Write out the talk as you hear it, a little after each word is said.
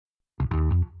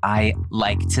I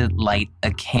like to light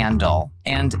a candle.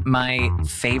 And my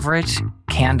favorite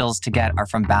candles to get are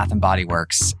from Bath & Body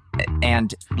Works.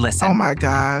 And listen. Oh my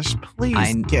gosh,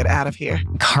 please get out of here.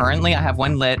 Currently, I have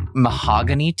one lit,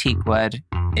 mahogany teakwood.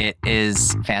 It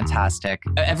is fantastic.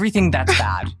 Everything that's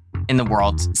bad in the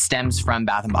world stems from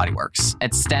Bath & Body Works.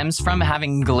 It stems from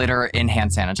having glitter in hand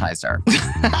sanitizer.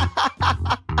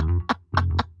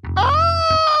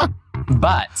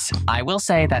 But I will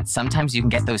say that sometimes you can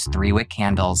get those 3-wick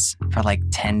candles for like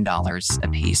 $10 a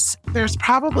piece. There's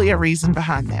probably a reason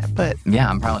behind that, but...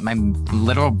 Yeah, my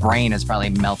literal brain is probably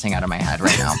melting out of my head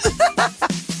right now.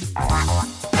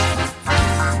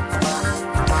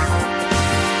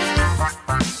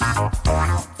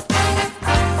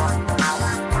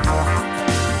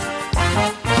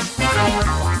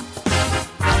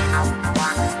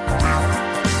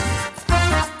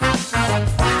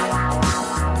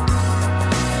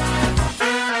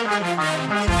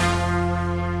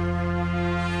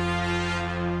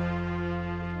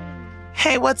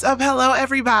 Hey, what's up? Hello,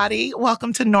 everybody.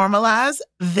 Welcome to Normalize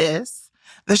This,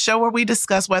 the show where we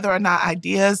discuss whether or not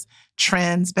ideas,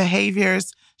 trends,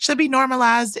 behaviors should be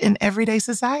normalized in everyday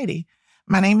society.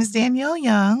 My name is Danielle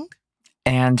Young.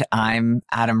 And I'm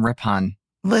Adam Rippon.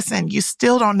 Listen, you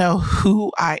still don't know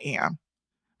who I am,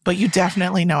 but you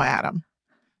definitely know Adam.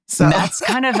 So that's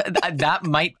kind of, that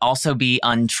might also be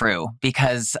untrue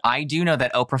because I do know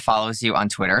that Oprah follows you on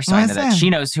Twitter. So I know that she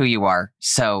knows who you are.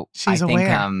 So she's I think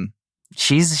aware.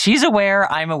 She's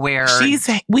aware. I'm aware.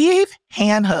 We've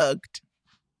hand hugged.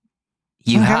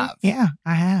 You have? Yeah,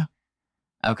 I have.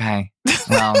 Okay.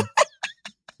 Well,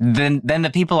 then the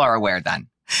people are aware then.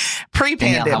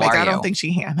 Pre-pandemic, I don't think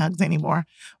she hand hugs anymore.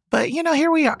 But,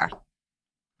 here we are.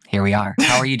 Here we are.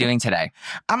 How are you doing today?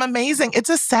 I'm amazing. It's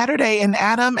a Saturday and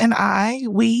Adam and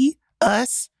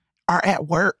us are at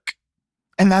work.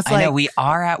 And that's I know, we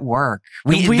are at work.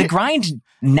 The grind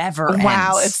never ends.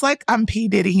 Wow. It's like I'm P.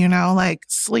 Diddy, like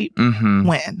sleep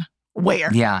when?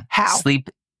 Where? Yeah. How? Sleep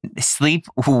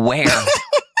where?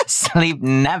 Sleep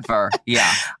never.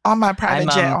 Yeah. On my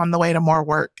private jet on the way to more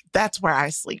work. That's where I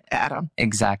sleep, Adam.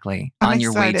 Exactly. I'm on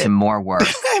excited. Your way to more work.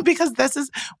 Because this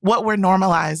is what we're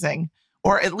normalizing,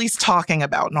 or at least talking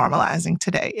about normalizing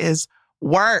today, is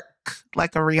work,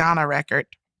 like a Rihanna record.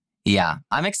 Yeah.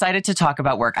 I'm excited to talk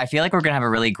about work. I feel like we're going to have a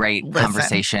really great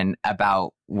conversation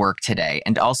about work today.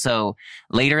 And also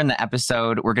later in the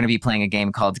episode, we're going to be playing a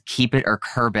game called Keep It or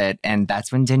Curb It. And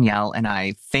that's when Danielle and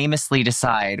I famously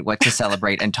decide what to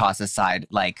celebrate and toss aside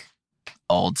like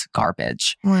old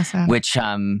garbage. Listen. Which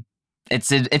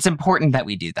it's important that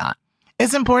we do that.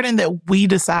 It's important that we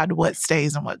decide what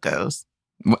stays and what goes.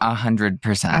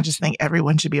 100%. I just think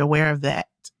everyone should be aware of that.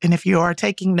 And if you are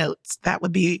taking notes, that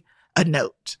would be a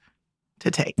note to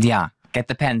take. Yeah. Get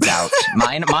the pens out.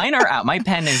 Mine are out. My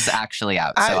pen is actually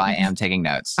out. So I am taking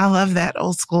notes. I love that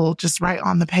old school, just write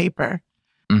on the paper.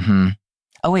 Mm-hmm.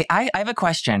 Oh, wait. I have a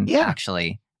question,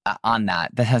 actually, on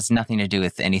that has nothing to do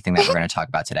with anything that we're going to talk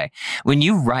about today. When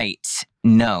you write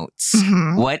notes,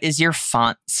 what is your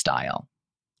font style?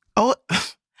 Oh,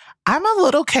 I'm a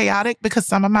little chaotic because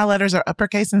some of my letters are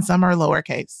uppercase and some are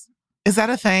lowercase. Is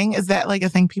that a thing? Is that like a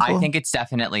thing people... I think it's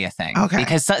definitely a thing. Okay.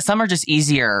 Because some are just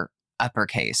easier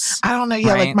uppercase. I don't know.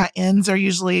 Yeah, right? like my N's are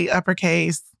usually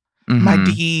uppercase. My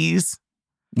D's.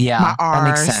 Yeah, my R's. That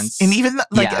makes sense. And even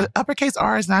an uppercase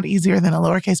R is not easier than a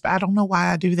lowercase, but I don't know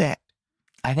why I do that.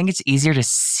 I think it's easier to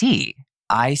see.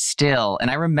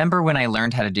 And I remember when I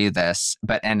learned how to do this,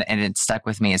 and it stuck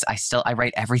with me, is I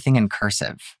write everything in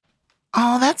cursive.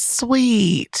 Oh, that's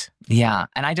sweet. Yeah.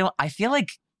 And I feel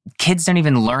like kids don't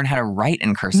even learn how to write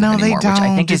in cursive anymore. No, they don't. Which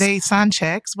I think do they sign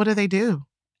checks? What do they do?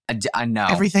 No.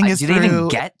 Everything is do through... they even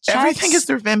get checks? Everything is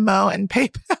through Venmo and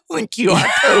PayPal and QR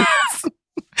codes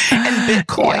and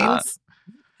Bitcoins.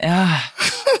 Yeah.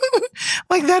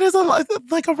 Like that is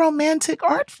like a romantic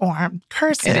art form.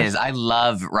 Cursive. It is. I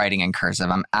love writing in cursive.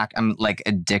 I'm like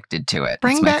addicted to it.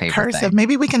 Bring back cursive. Thing.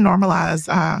 Maybe we can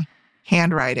normalize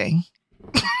handwriting.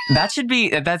 That's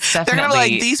definitely... They're gonna be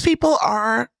like, these people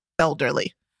are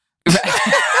elderly.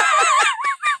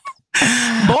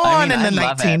 Born in the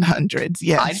 1900s,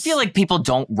 yes. I feel like people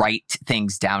don't write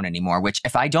things down anymore, which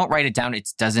if I don't write it down,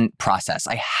 it doesn't process.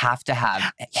 I have to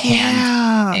have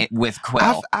hand with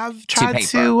quill. I've tried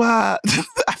to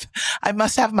I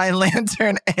must have my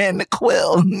lantern and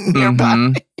quill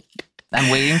nearby. I'm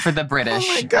waiting for the British.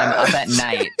 Oh my God. I'm up at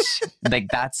night. Like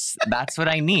that's what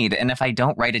I need. And if I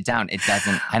don't write it down, it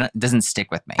doesn't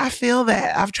stick with me. I feel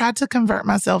that. I've tried to convert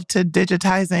myself to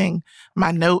digitizing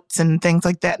my notes and things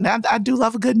like that. Now I do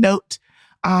love a good note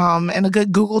and a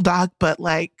good Google Doc, but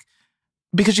like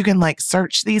because you can like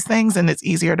search these things and it's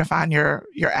easier to find your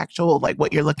actual like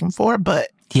what you're looking for, but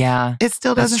yeah, it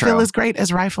still doesn't feel as great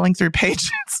as rifling through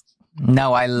pages.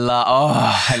 No, I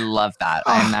love that.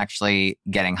 I'm actually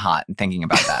getting hot and thinking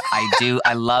about that.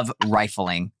 I love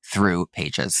rifling through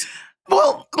pages.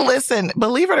 Well, listen,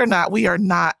 believe it or not, we are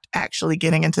not actually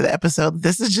getting into the episode.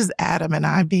 This is just Adam and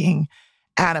I being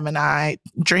Adam and I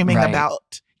dreaming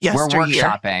about yesteryear. We're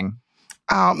workshopping.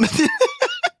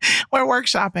 We're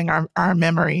workshopping our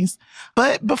memories.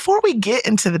 But before we get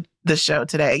into the show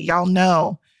today, y'all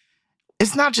know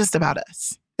it's not just about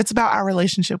us. It's about our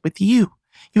relationship with you.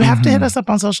 You have to hit us up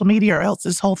on social media or else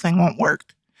this whole thing won't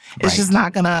work. It's just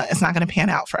not gonna pan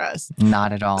out for us.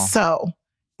 Not at all. So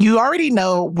you already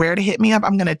know where to hit me up.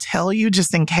 I'm going to tell you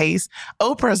just in case.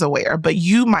 Oprah's aware, but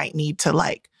you might need to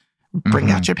like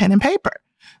bring out your pen and paper.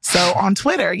 So on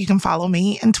Twitter, you can follow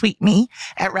me and tweet me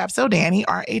at Rapsodani,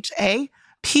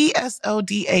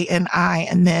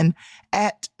 RHAPSODANI, and then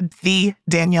at the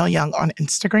Danielle Young on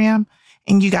Instagram.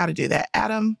 And you got to do that.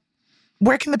 Adam,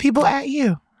 where can the people at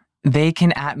you? They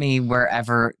can at me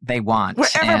wherever they want.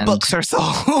 Wherever books are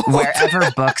sold. Wherever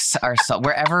books are sold.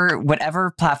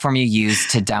 Whatever platform you use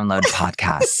to download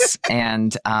podcasts.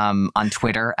 And on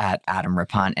Twitter at Adam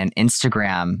Rippon and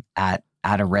Instagram at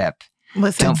 @arip.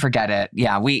 Listen. Don't forget it.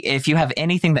 Yeah, if you have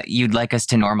anything that you'd like us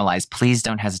to normalize, please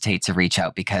don't hesitate to reach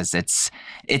out because it's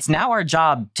now our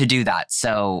job to do that.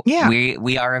 So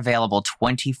we are available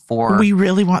 24 We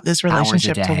really want this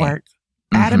relationship to work.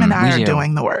 Adam and I are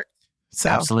doing the work. So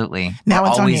absolutely. Now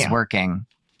it's always on you. Working.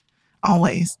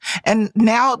 Always. And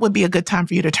now it would be a good time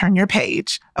for you to turn your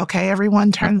page. Okay,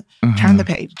 everyone, turn the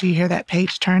page. Do you hear that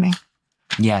page turning?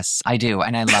 Yes, I do.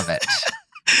 And I love it.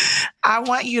 I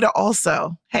want you to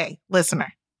also, hey,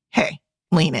 listener,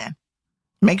 lean in.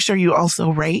 Make sure you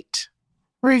also rate,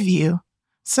 review,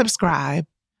 subscribe,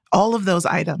 all of those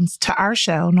items to our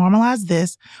show, Normalize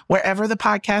This, wherever the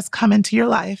podcasts come into your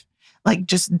life. Like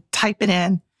just type it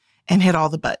in and hit all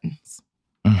the buttons.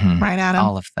 Right, Adam?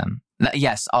 All of them.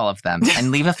 Yes, all of them. And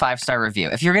leave a 5-star review.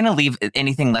 If you're going to leave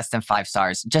anything less than 5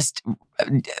 stars, just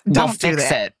we'll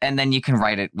fix it. And then you can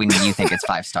write it when you think it's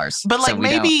 5 stars. But like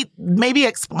maybe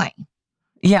explain.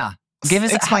 Yeah.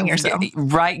 Explain yourself.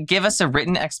 Right. Give us a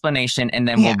written explanation and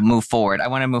then we'll move forward. I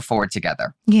want to move forward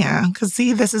together. Yeah. Because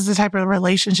see, this is the type of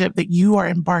relationship that you are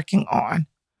embarking on.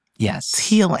 Yes. It's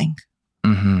healing.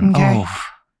 Okay. Oh.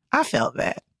 I felt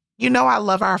that. You know, I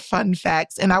love our fun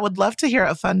facts, and I would love to hear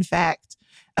a fun fact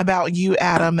about you,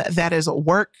 Adam, that is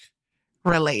work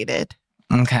related.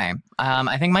 Okay.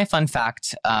 I think my fun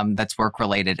fact that's work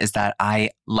related is that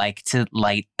I like to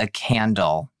light a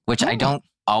candle, which I don't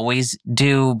always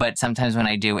do, but sometimes when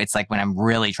I do, it's like when I'm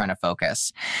really trying to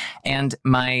focus. And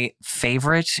my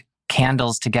favorite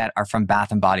candles to get are from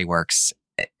Bath and Body Works.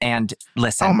 And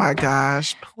listen. Oh my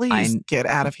gosh, please get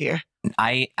out of here.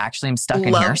 I actually am stuck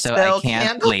in here, so I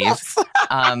can't leave.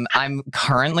 I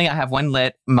have one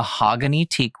lit, mahogany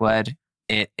teakwood.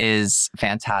 It is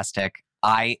fantastic.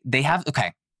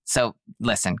 So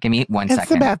listen, give me 1 second.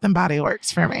 It's the Bath and Body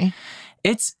Works for me.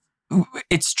 It's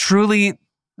truly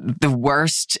the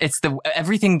worst.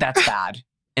 Everything that's bad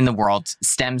in the world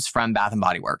stems from Bath and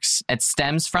Body Works. It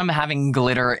stems from having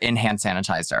glitter in hand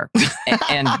sanitizer.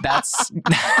 and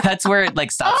that's where it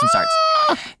like stops and starts.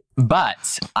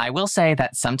 But I will say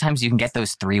that sometimes you can get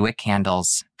those 3-wick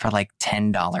candles for like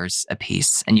 $10 a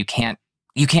piece, and you can't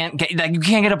get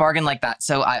a bargain like that.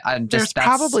 So there's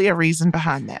probably a reason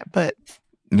behind that, but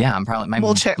yeah, I'm probably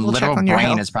we'll check on your brain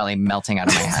health. is probably melting out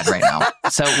of my head right now.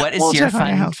 So what is your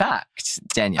fun fact,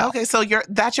 Danielle? Okay, so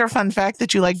that's your fun fact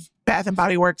that you like Bath and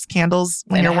Body Works candles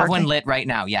when you're working. I have one lit right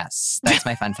now. Yes, that's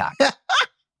my fun fact.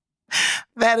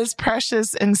 That is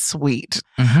precious and sweet.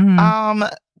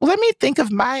 Let me think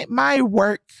of my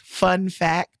work fun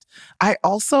fact. I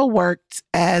also worked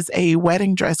as a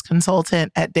wedding dress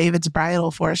consultant at David's Bridal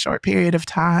for a short period of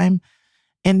time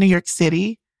in New York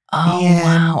City. Oh,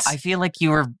 wow. I feel like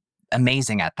you were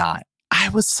amazing at that. I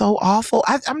was so awful.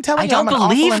 I'm telling you, I'm an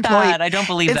awful employee. I don't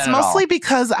believe that at all. It's mostly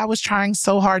because I was trying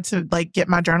so hard to like get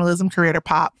my journalism career to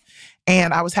pop,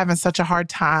 and I was having such a hard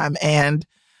time. And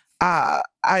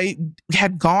I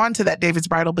had gone to that David's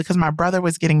Bridal because my brother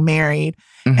was getting married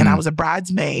and I was a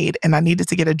bridesmaid and I needed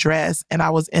to get a dress. And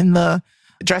I was in the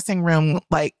dressing room,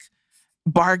 like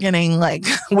bargaining like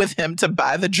with him to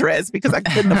buy the dress because I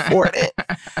couldn't afford it.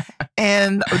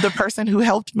 And the person who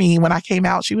helped me when I came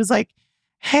out, she was like,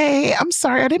 "Hey, I'm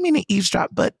sorry, I didn't mean to eavesdrop,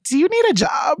 but do you need a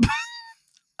job?"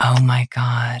 Oh my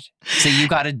God. So you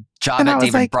got a job at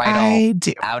David Bridal I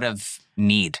do. Out of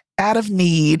need.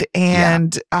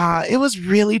 And it was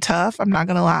really tough. I'm not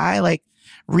going to lie. Like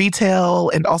retail,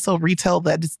 and also retail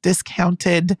that is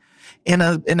discounted in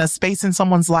a space in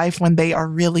someone's life when they are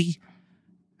really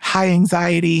high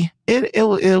anxiety.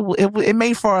 It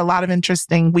made for a lot of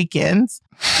interesting weekends,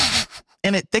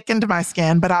 and it thickened my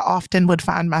skin. But I often would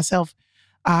find myself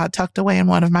tucked away in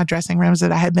one of my dressing rooms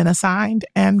that I had been assigned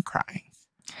and crying.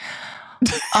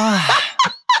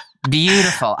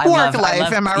 Beautiful. Work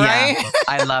life, am I right? Yeah,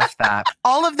 I love that.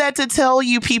 All of that to tell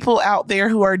you people out there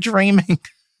who are dreaming,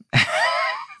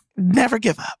 never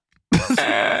give up.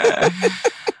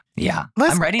 Yeah,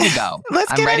 I'm ready to go.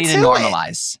 I'm ready to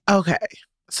normalize. Okay.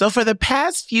 So for the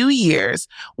past few years,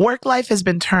 work life has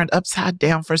been turned upside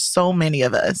down for so many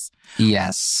of us.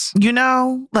 Yes. You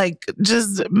know, like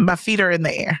just my feet are in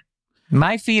the air.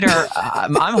 My feet are,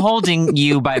 I'm holding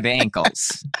you by the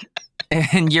ankles.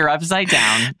 And you're upside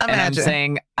down. Imagine. And I'm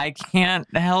saying, I can't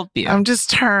help you. I'm just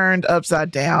turned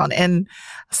upside down. And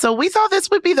so we thought this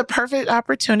would be the perfect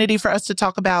opportunity for us to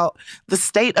talk about the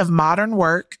state of modern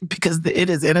work, because it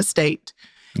is in a state.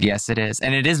 Yes, it is.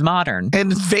 And it is modern.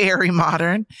 And very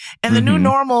modern. And the new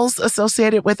normals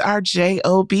associated with our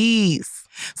JOBs.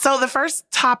 So the first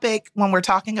topic when we're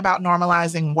talking about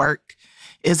normalizing work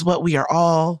is what we are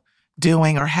all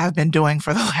doing or have been doing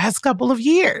for the last couple of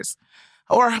years.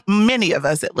 Or many of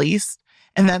us at least,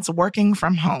 and that's working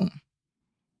from home.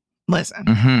 Listen,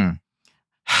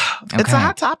 It's a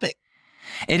hot topic.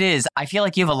 It is. I feel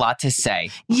like you have a lot to say.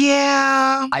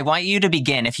 Yeah. I want you to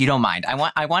begin, if you don't mind.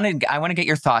 I want to get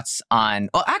your thoughts on.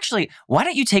 Well, actually, why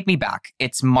don't you take me back?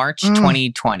 It's March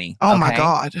 2020. Oh my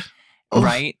God! Oof.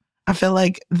 Right? I feel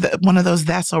like one of those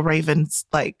 "That's So Ravens"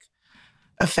 like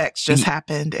effects just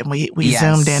happened, and we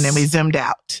zoomed in and we zoomed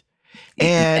out.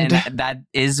 And that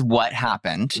is what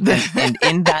happened. And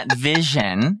in that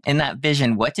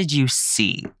vision, what did you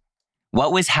see?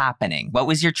 What was happening? What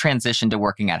was your transition to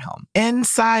working at home?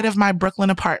 Inside of my Brooklyn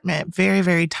apartment, very,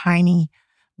 very tiny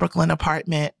Brooklyn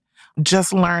apartment,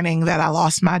 just learning that I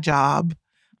lost my job.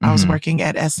 I was working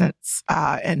at Essence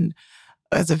and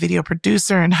as a video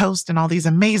producer and host and all these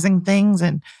amazing things.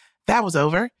 And that was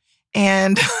over.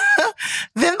 And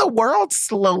then the world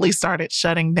slowly started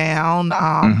shutting down.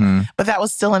 But that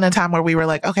was still in a time where we were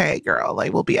like, okay, girl,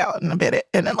 like we'll be out in a bit.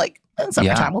 And then like in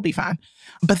summertime, we'll be fine.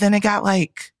 But then it got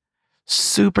like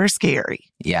super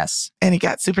scary. Yes. And it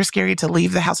got super scary to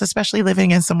leave the house, especially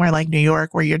living in somewhere like New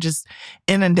York where you're just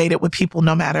inundated with people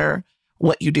no matter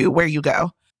what you do, where you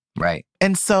go. Right.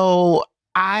 And so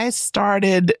I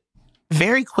started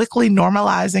very quickly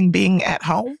normalizing being at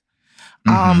home.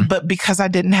 But because I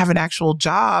didn't have an actual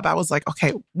job, I was like,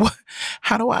 okay,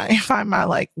 how do I find my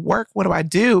like work? What do I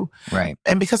do? Right.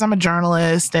 And because I'm a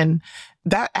journalist, and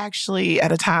that actually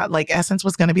at a time, like Essence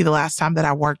was going to be the last time that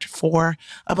I worked for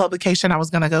a publication. I was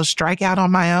going to go strike out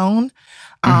on my own.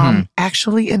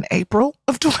 Actually in April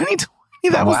of 2020.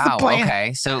 That was the plan.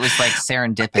 Okay. So it was like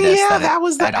serendipitous. Yeah, that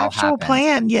was the actual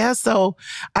plan. Yeah. So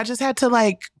I just had to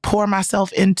like pour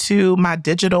myself into my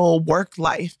digital work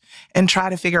life and try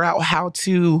to figure out how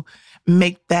to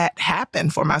make that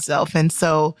happen for myself. And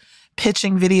so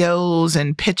pitching videos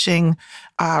and pitching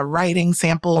writing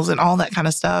samples and all that kind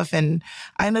of stuff. And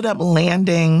I ended up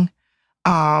landing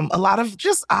a lot of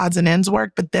just odds and ends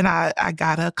work, but then I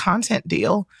got a content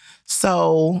deal.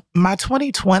 So my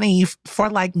 2020, for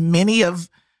like many of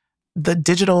the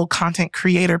digital content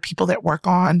creator people that work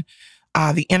on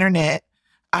the internet,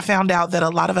 I found out that a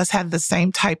lot of us had the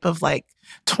same type of like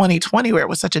 2020 where it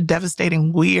was such a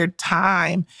devastating, weird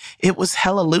time. It was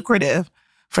hella lucrative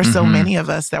for so many of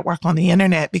us that work on the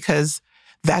internet because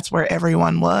that's where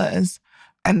everyone was.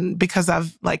 And because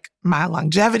of like my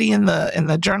longevity in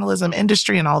the journalism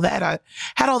industry and all that, I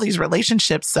had all these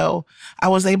relationships. So I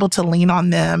was able to lean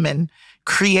on them and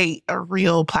create a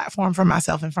real platform for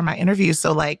myself and for my interviews.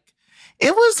 So like,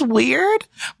 it was weird,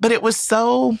 but it was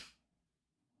so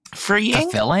freeing.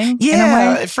 Fulfilling?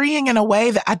 Yeah, freeing in a way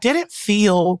that I didn't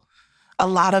feel a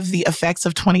lot of the effects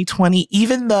of 2020,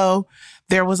 even though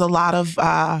there was a lot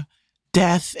of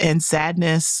death and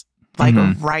sadness like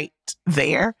right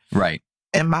there. Right.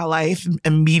 In my life,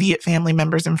 immediate family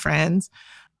members and friends.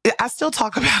 I still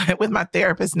talk about it with my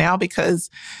therapist now because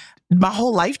my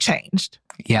whole life changed.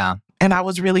 Yeah. And I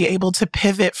was really able to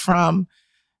pivot from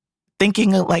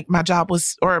thinking like my job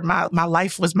was, or my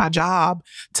life was my job,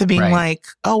 to being like,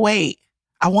 oh, wait,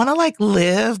 I want to like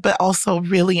live, but also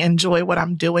really enjoy what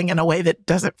I'm doing in a way that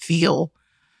doesn't feel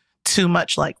too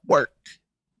much like work.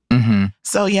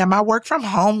 So yeah, my work from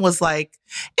home was like,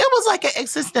 it was like an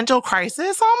existential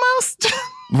crisis almost.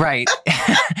 Right.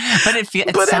 But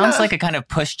it sounds like it kind of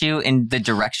pushed you in the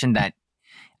direction that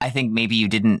I think maybe you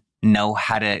didn't know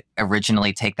how to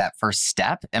originally take that first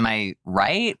step. Am I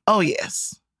right? Oh,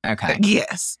 yes. Okay.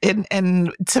 Yes.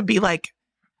 And to be like,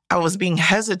 I was being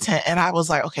hesitant and I was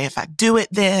like, okay, if I do it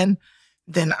then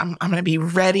I'm going to be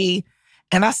ready.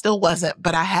 And I still wasn't,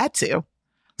 but I had to.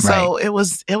 So it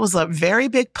was a very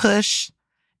big push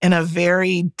in a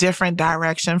very different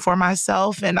direction for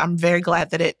myself. And I'm very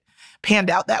glad that it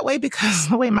panned out that way, because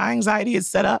the way my anxiety is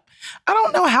set up, I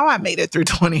don't know how I made it through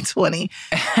 2020.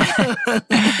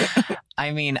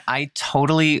 I mean, I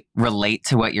totally relate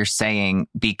to what you're saying,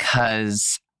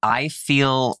 because I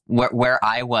feel where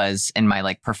I was in my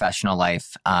like professional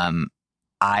life,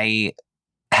 I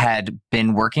had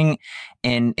been working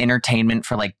in entertainment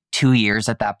for like 2 years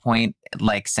at that point,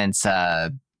 like since I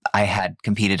had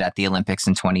competed at the Olympics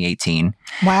in 2018.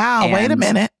 Wow, And wait a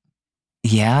minute.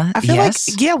 Yeah. I feel like,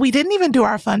 we didn't even do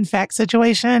our fun fact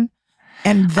situation.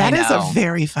 And that is a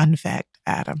very fun fact,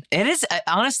 Adam. It is.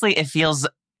 Honestly, it feels,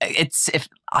 it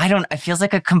feels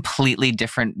like a completely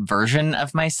different version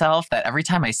of myself, that every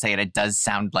time I say it, it does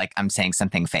sound like I'm saying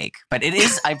something fake. But it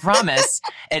is, I promise,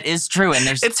 it is true. And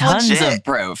there's tons of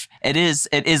proof. It is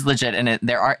legit. And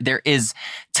there is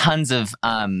tons of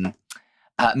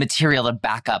material to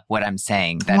back up what I'm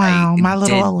saying. Wow, my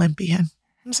little Olympian.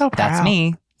 I'm so proud. That's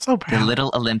me. So proud. The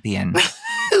little Olympian.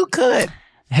 Who could?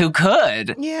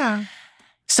 Yeah.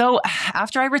 So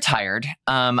after I retired,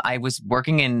 I was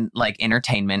working in like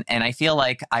entertainment, and I feel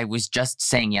like I was just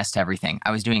saying yes to everything. I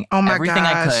was doing everything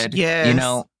I could. Yes. You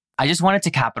know, I just wanted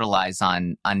to capitalize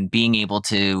on being able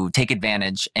to take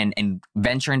advantage and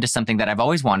venture into something that I've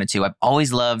always wanted to. I've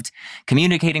always loved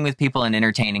communicating with people and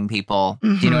entertaining people.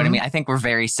 Mm-hmm. Do you know what I mean? I think we're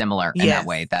very similar in that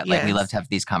way, that like we love to have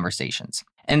these conversations.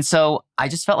 And so I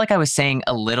just felt like I was saying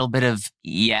a little bit of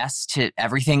yes to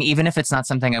everything, even if it's not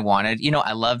something I wanted. You know,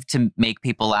 I love to make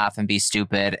people laugh and be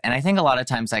stupid. And I think a lot of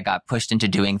times I got pushed into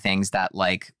doing things that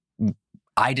like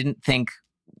I didn't think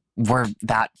were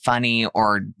that funny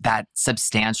or that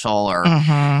substantial, or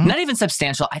not even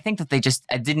substantial. I think that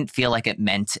I didn't feel like it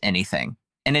meant anything.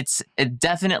 And it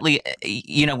definitely,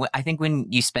 you know, I think when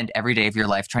you spend every day of your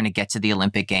life trying to get to the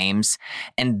Olympic Games,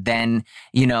 and then,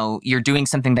 you know, you're doing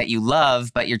something that you love,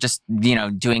 but you're just, you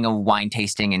know, doing a wine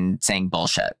tasting and saying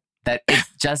bullshit, that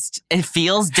it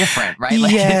feels different, right?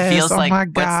 Like yes, it feels like, my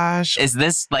gosh, is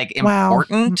this like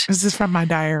important? Is this from my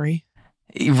diary?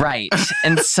 Right.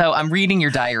 And so I'm reading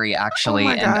your diary actually,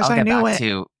 and I'll get back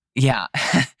to, yeah.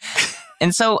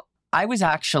 And so I was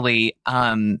actually,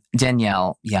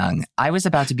 Danielle Young, I was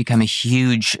about to become a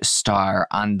huge star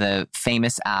on the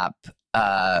famous app,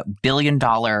 $1 billion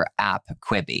app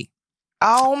Quibi.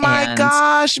 Oh my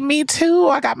gosh, me too.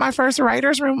 I got my first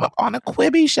writer's room on a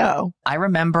Quibi show. I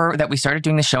remember that we started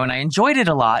doing the show and I enjoyed it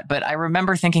a lot, but I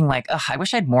remember thinking like, I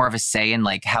wish I had more of a say in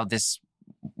like how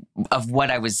of what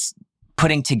I was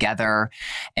putting together.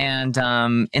 And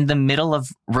in the middle of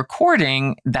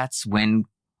recording, that's when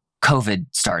COVID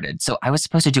started. So I was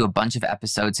supposed to do a bunch of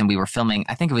episodes and we were filming,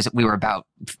 we were about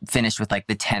finished with like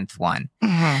the 10th one.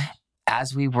 Mm-hmm.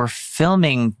 As we were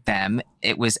filming them,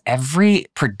 it was every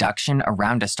production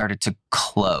around us started to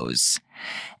close.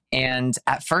 And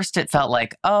at first it felt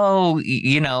like, oh,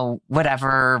 you know,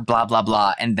 whatever, blah, blah,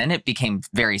 blah. And then it became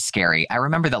very scary. I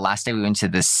remember the last day we went to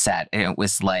this set, it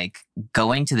was like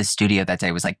going to the studio that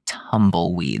day was like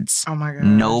tumbleweeds. Oh my gosh.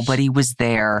 Nobody was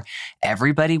there.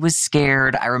 Everybody was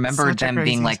scared. I remember them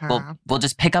being like, we'll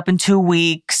just pick up in 2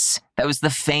 weeks. That was the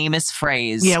famous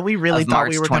phrase. Yeah, we really thought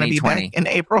we were going to be back in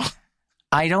April.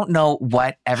 I don't know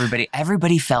what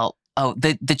everybody felt. Oh,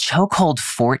 the chokehold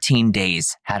 14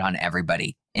 days had on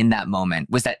everybody in that moment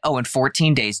was that, in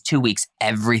 14 days, 2 weeks,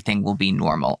 everything will be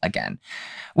normal again,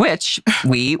 which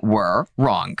we were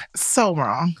wrong. So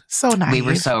wrong. So naive. We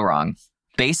were so wrong.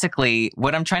 Basically,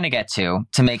 what I'm trying to get to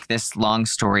make this long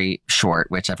story short,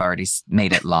 which I've already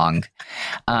made it long,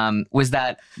 was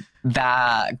that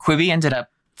Quibi ended up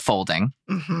folding.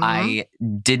 Mm-hmm. I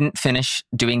didn't finish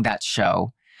doing that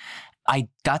show. I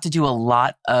got to do a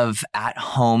lot of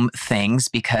at-home things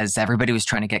because everybody was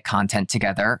trying to get content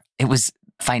together. It was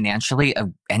financially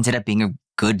ended up being a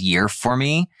good year for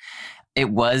me.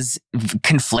 It was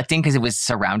conflicting because it was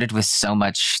surrounded with so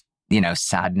much, you know,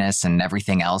 sadness and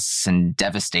everything else and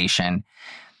devastation.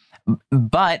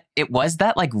 But it was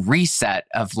that like reset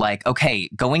of like, okay,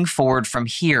 going forward from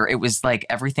here, it was like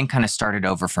everything kind of started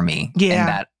over for me. Yeah. And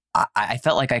that I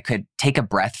felt like I could take a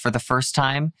breath for the first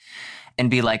time and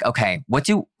be like, okay, what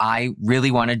do I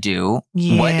really want to do?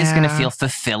 Yeah. What is going to feel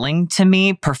fulfilling to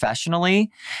me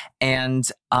professionally? And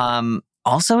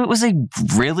also, it was a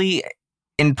really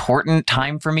important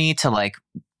time for me to like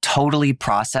totally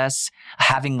process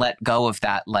having let go of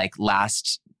that like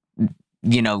last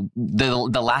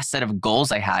the last set of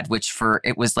goals I had, which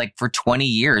it was like for 20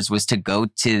 years was to go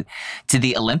to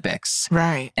the Olympics.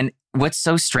 Right. And what's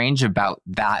so strange about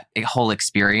that whole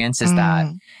experience is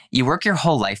that you work your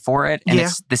whole life for it, and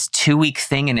it's this 2-week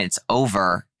thing and it's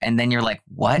over. And then you're like,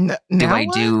 what do I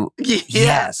do?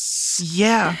 Yes.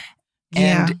 Yeah.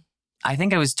 And I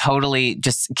think I was totally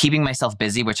just keeping myself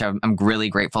busy, which I'm really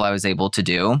grateful I was able to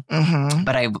do.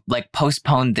 But I like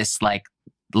postponed this like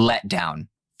letdown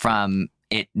from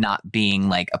it not being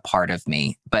like a part of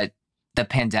me. But the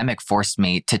pandemic forced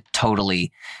me to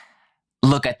totally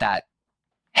look at that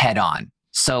head on.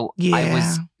 So I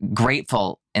was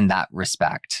grateful in that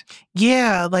respect.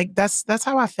 Yeah, like that's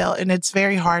how I felt. And it's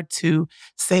very hard to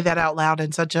say that out loud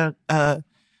in such a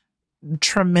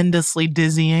tremendously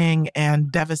dizzying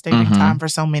and devastating time for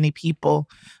so many people.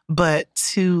 But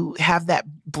to have that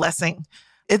blessing,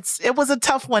 it was a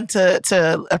tough one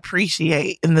to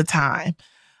appreciate in the time.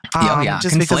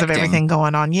 Just because of everything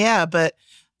going on. Yeah, but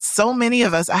so many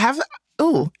of us,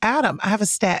 Adam, I have a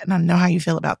stat and I know how you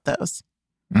feel about those.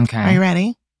 Okay. Are you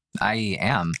ready? I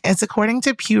am. It's according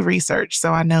to Pew Research,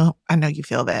 so I know you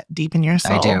feel that deep in your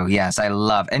soul. I do, yes. I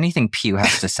love anything Pew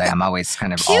has to say. I'm always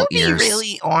kind of all ears. Pew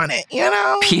really on it, you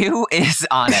know? Pew is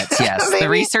on it, yes. The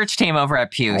research team over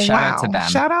at Pew, shout out to them.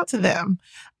 Shout out to them.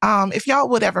 If y'all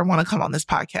would ever want to come on this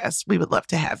podcast, we would love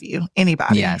to have you.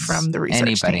 Anybody from the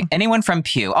research team. Anyone from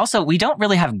Pew. Also, we don't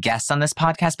really have guests on this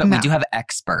podcast, but we do have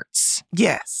experts.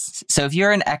 Yes. So if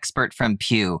you're an expert from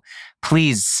Pew,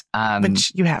 please.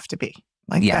 Which you have to be.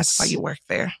 Like, that's why you work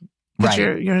there. But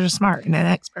you're smart and an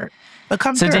expert. But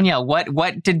come through. So Danielle,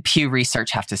 what did Pew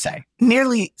Research have to say?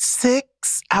 Nearly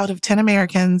 6 out of 10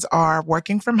 Americans are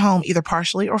working from home, either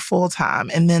partially or full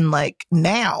time. And then like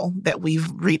now that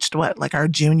we've reached our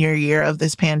junior year of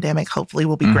this pandemic, hopefully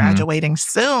we'll be graduating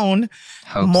soon.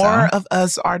 More of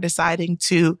us are deciding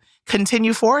to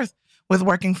continue forth with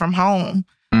working from home.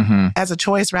 As a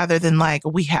choice rather than like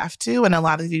we have to. And a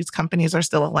lot of these companies are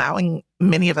still allowing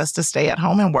many of us to stay at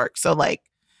home and work. So like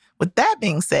with that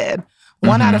being said,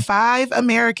 1 out of 5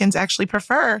 Americans actually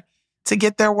prefer to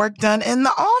get their work done in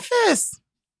the office.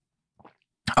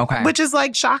 Okay. Which is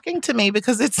like shocking to me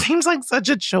because it seems like such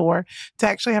a chore to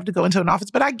actually have to go into an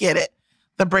office. But I get it,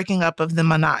 the breaking up of the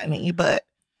monotony. But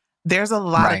there's a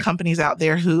lot of companies out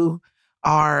there who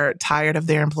are tired of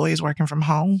their employees working from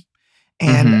home.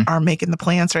 And are making the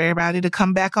plans for everybody to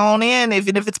come back on in,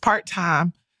 even if it's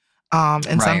part-time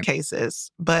in some cases.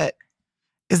 But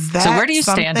is that so where do you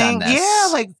stand on this? Yeah,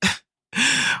 like,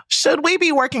 should we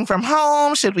be working from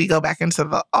home? Should we go back into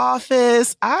the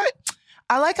office? I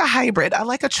like a hybrid. I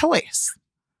like a choice.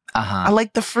 I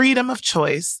like the freedom of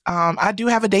choice. I do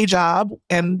have a day job,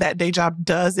 and that day job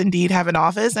does indeed have an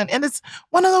office. And it's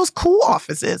one of those cool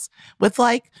offices with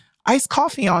like iced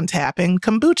coffee on tap and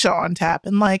kombucha on tap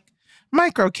and like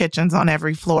micro kitchens on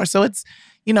every floor. So it's,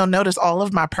 notice all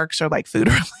of my perks are like food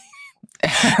related.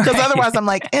 Because otherwise I'm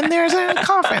like, and there's a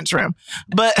conference room.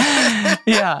 But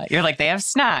yeah, you're like, they have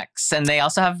snacks and they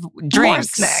also have drinks. More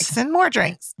snacks and more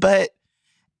drinks. But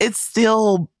it's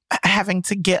still having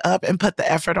to get up and put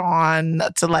the effort on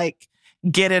to like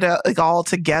get it all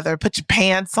together, put your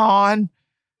pants on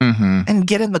and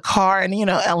get in the car and,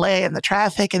 LA and the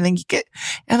traffic. And then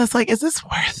and it's like, is this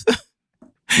worth it?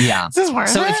 Yeah.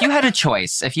 So if you had a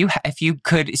choice, if you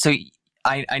could, so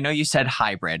I know you said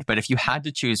hybrid, but if you had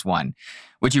to choose one,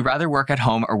 would you rather work at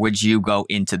home or would you go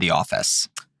into the office?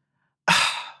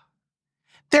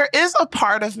 There is a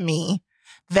part of me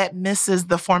that misses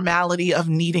the formality of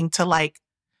needing to like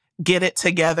get it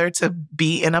together to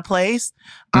be in a place.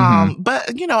 But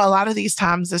a lot of these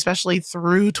times, especially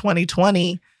through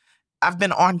 2020, I've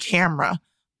been on camera,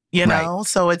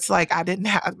 so it's like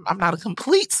I'm not a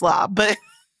complete slob, but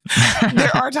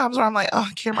there are times where I'm like, oh,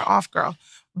 camera off, girl.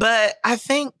 But I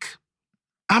think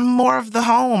I'm more of the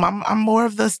home. I'm more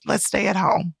of the let's stay at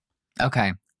home.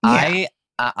 Okay. Yeah.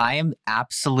 I am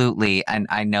absolutely, and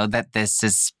I know that this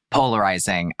is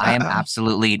polarizing. I am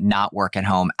absolutely not work at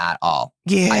home at all.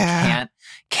 Yeah. I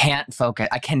can't focus.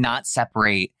 I cannot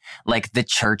separate like the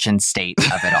church and state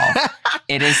of it all.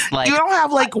 It is like you don't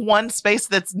have like one space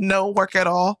that's no work at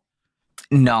all.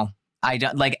 No. I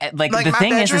don't like the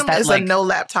thing is that is like a no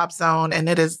laptop zone, and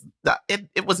it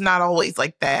was not always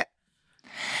like that.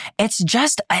 It's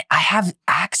just I have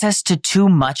access to too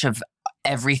much of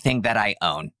everything that I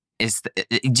own.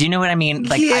 Do you know what I mean?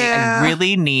 Like I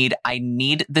really need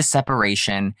the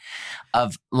separation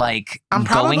of like I'm going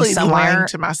probably somewhere. Lying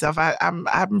to myself.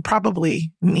 I'm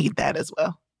probably need that as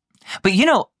well. But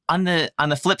on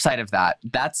the flip side of that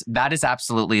is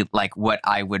absolutely like what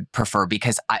I would prefer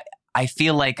because I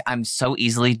feel like I'm so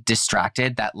easily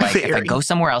distracted that like if I Very. go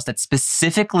somewhere else that's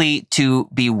specifically to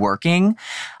be working,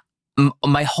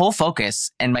 my whole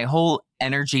focus and my whole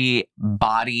energy,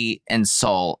 body and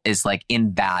soul is like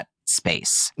in that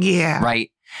space. Yeah.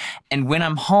 Right. And when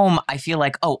I'm home, I feel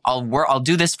like, oh, I'll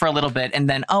do this for a little bit. And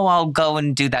then, oh, I'll go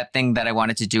and do that thing that I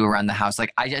wanted to do around the house.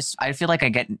 Like, I feel like I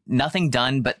get nothing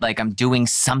done, but like I'm doing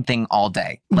something all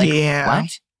day. Like, Yeah.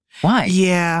 what? Why?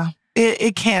 Yeah.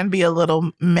 It can be a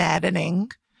little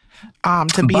maddening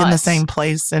to be in the But- same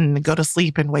place and go to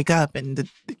sleep and wake up. And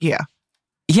yeah.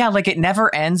 Yeah, like it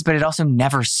never ends, but it also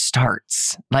never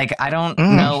starts. Like, I don't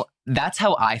know. That's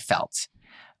how I felt.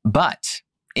 But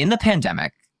in the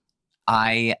pandemic,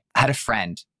 I had a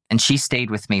friend and she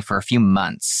stayed with me for a few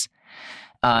months.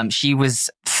 She was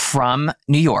from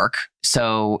New York.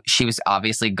 So she was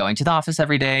obviously going to the office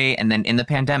every day. And then in the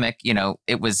pandemic, you know,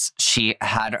 she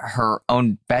had her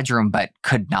own bedroom, but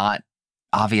could not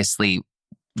obviously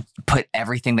put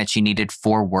everything that she needed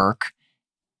for work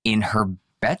in her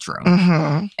bedroom.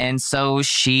 Mm-hmm. And so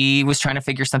she was trying to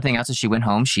figure something out. So she went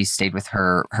home. She stayed with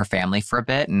her family for a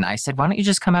bit. And I said, why don't you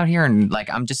just come out here? And like,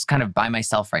 I'm just kind of by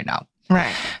myself right now.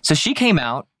 Right. So she came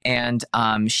out and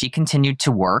she continued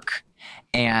to work.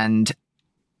 And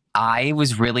I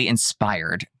was really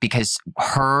inspired because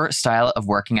her style of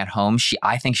working at home,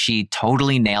 I think she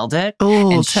totally nailed it. Oh,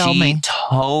 And tell she me.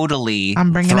 totally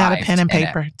I'm bringing out a thrived pen and in it.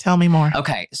 paper. Tell me more.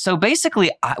 Okay. So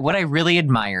basically, what I really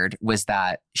admired was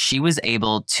that she was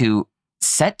able to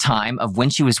set time of when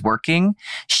she was working.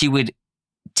 She would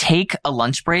take a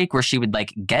lunch break where she would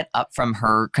like get up from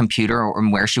her computer or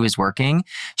where she was working.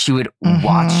 She would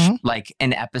watch like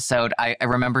an episode. I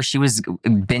remember she was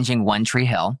binging One Tree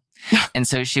Hill. And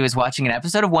so she was watching an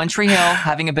episode of One Tree Hill,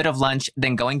 having a bit of lunch,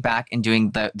 then going back and doing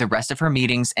the rest of her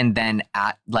meetings. And then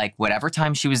at like whatever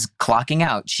time she was clocking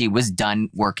out, she was done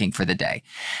working for the day.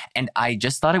 And I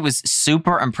just thought it was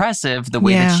super impressive the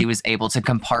way that she was able to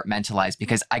compartmentalize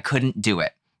because I couldn't do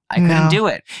it. I couldn't do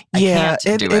it. I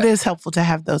can't do it is helpful to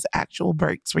have those actual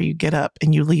breaks where you get up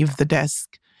and you leave the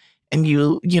desk and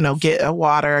you know, get a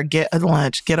water, get a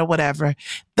lunch, get a whatever.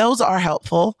 Those are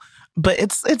helpful. But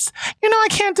it's you know, I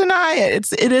can't deny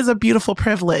it. It is a beautiful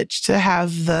privilege to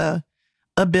have the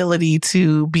ability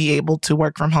to be able to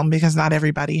work from home because not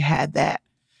everybody had that.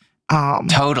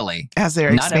 Totally. As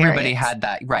their Not experience. everybody had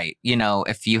that. Right. You know,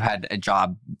 if you had a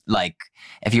job, like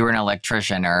if you were an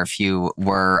electrician or if you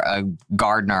were a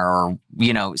gardener or,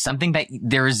 you know, something that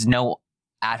there is no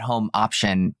at-home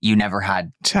option, you never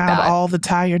had Child, that. all the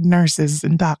tired nurses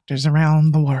and doctors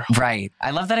around the world. Right.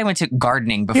 I love that I went to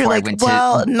gardening before You're like, I went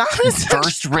well, to not first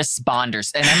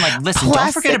responders. And I'm like, listen,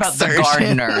 don't forget about Plastic the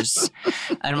surgeons. gardeners.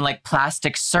 And I'm like,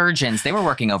 plastic surgeons. They were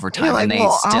working overtime You're like, and they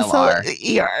well, still also, are.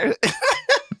 ER.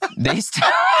 They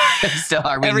still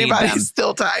are. We Everybody's need them.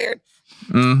 still tired.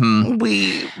 Mm-hmm.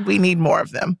 We need more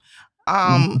of them.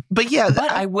 But yeah,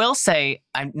 But I will say,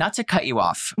 I'm not to cut you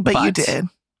off. but you did.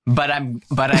 But I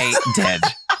did.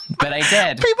 But I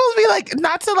did. People be like,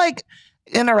 not to like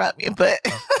interrupt you, but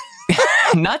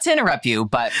Not to interrupt you,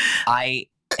 but I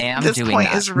am This doing point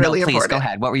that. is really no, please important. go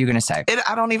ahead. What were you going to say?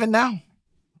 I don't even know.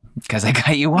 Because I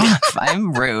cut you off.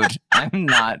 I'm rude. I'm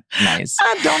not nice.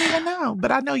 I don't even know,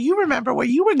 but I know you remember where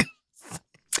you were.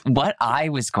 What I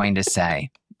was going to say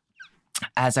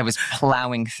as I was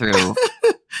plowing through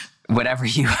whatever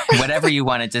you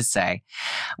wanted to say,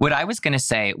 what I was going to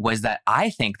say was that I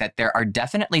think that there are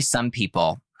definitely some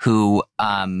people who,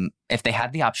 if they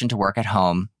had the option to work at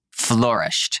home,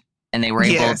 flourished and they were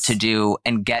able Yes. to do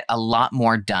and get a lot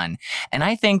more done. And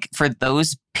I think for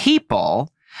those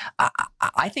people,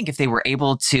 I think if they were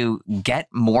able to get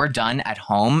more done at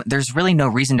home, there's really no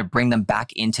reason to bring them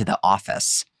back into the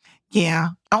office. Yeah.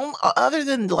 Other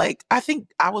than like, I think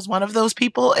I was one of those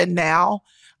people, and now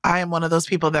I am one of those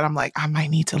people that I'm like, I might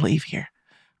need to leave here.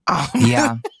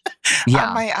 Yeah.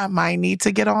 Yeah. I might need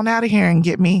to get on out of here and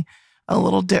get me a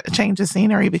little change of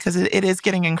scenery because it is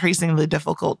getting increasingly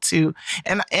difficult to,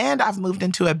 and I've moved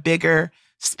into a bigger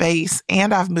space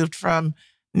and I've moved from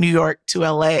New York to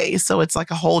LA. So it's like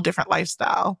a whole different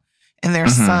lifestyle and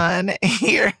there's sun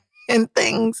here and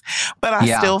things. But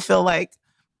I still feel like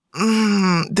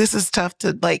this is tough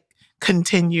to like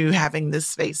continue having this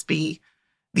space be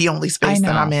the only space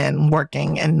that I'm in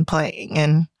working and playing.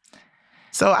 And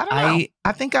so I don't know.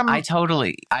 I think I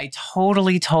totally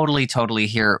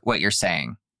hear what you're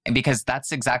saying. And because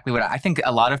that's exactly what I think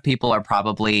a lot of people are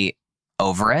probably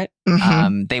over it.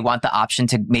 They want the option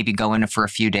to maybe go in for a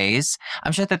few days.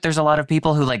 I'm sure that there's a lot of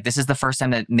people who like, this is the first time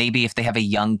that maybe if they have a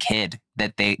young kid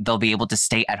that they'll be able to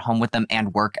stay at home with them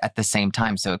and work at the same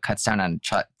time. So it cuts down on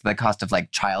the cost of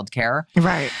like childcare.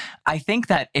 Right. I think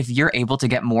that if you're able to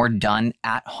get more done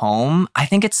at home, I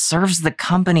think it serves the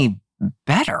company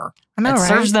better. I know, it right?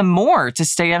 serves them more to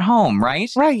stay at home,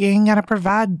 right? Right. You ain't got to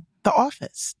provide the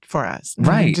office for us.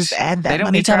 Right. You just add that They don't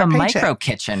money need to have a paycheck. micro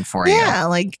kitchen for you. Yeah,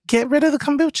 like get rid of the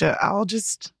kombucha.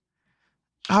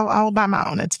 I'll buy my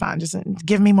own. It's fine. Just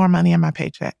give me more money in my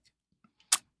paycheck.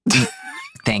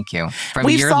 Thank you. From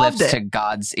We've your solved lips it. to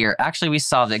God's ear. Actually, we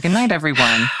solved it. Good night,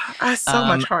 everyone. I so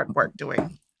much hard work doing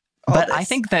all But this.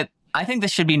 I think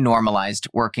this should be normalized,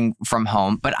 working from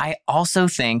home. But I also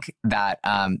think that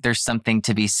there's something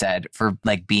to be said for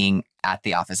like being at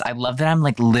the office. I love that I'm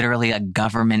like literally a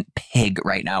government pig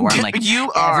right now where I'm like,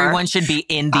 you are. everyone should be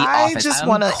in the office. I just I'm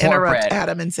want to corporate. interrupt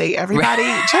Adam and say, everybody,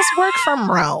 just work from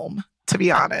Rome, to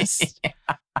be honest.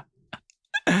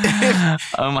 Oh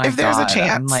my God. If there's a I'm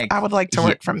chance, like, I would like to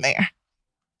work from there.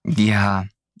 yeah.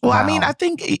 Well, Wow. I mean, I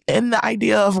think in the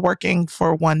idea of working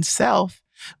for oneself,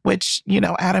 which, you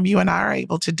know, Adam, you and I are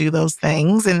able to do those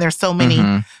things. And there's so many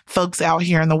Mhm. folks out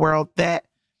here in the world that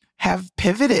have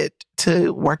pivoted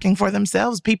to working for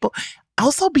themselves. People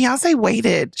also, Beyonce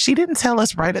waited. She didn't tell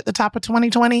us right at the top of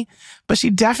 2020, but she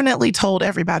definitely told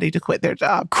everybody to quit their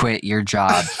job. Quit your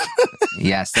job.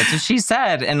 Yes, that's what she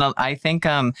said. And I think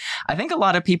a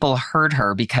lot of people heard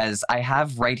her because I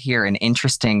have right here an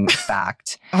interesting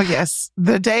fact. Oh, yes.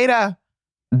 The data.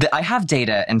 I have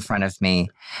data in front of me,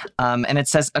 and it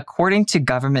says, according to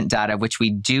government data, which we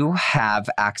do have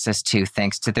access to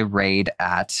thanks to the raid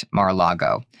at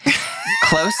Mar-a-Lago,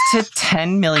 close to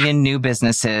 10 million new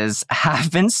businesses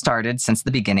have been started since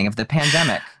the beginning of the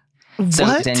pandemic. So,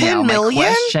 What? Danielle, 10 million? my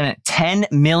question, 10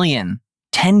 million.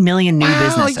 10 million new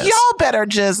businesses. Y'all better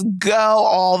just go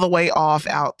all the way off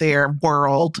out there,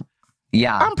 world.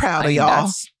 Yeah. I'm proud of y'all.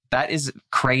 That is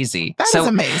crazy. That is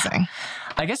amazing.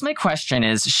 I guess my question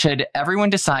is, should everyone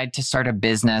decide to start a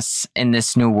business in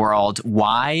this new world?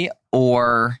 Why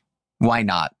or why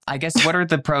not? I guess, what are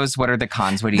the pros? What are the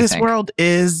cons? What do you think? This world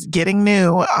is getting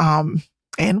new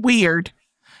and weird.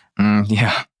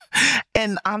 Yeah.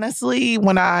 And honestly,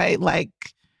 when I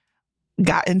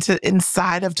got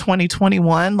inside of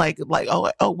 2021,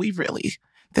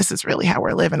 this is really how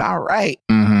we're living. All right.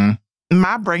 Mm-hmm.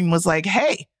 My brain was like,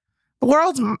 hey, the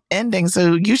world's ending,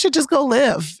 so you should just go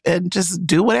live and just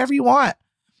do whatever you want.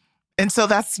 And so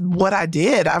that's what I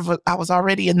did. I was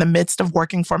already in the midst of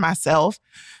working for myself.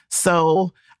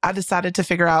 So I decided to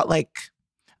figure out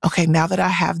okay, now that I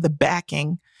have the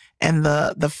backing and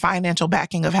the financial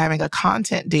backing of having a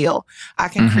content deal, I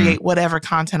can create whatever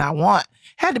content I want.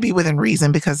 Had to be within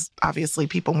reason because obviously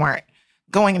people weren't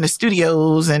going into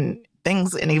studios and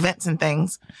things and events and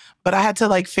things. But I had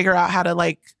to figure out how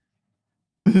to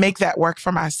make that work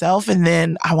for myself. And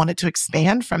then I wanted to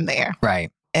expand from there.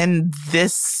 Right. And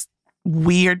this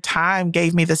weird time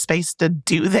gave me the space to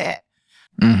do that.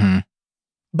 Mm-hmm.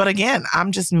 But again,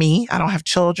 I'm just me. I don't have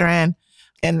children.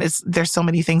 And there's so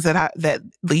many things that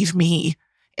leave me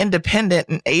independent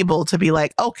and able to be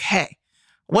okay,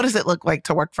 what does it look like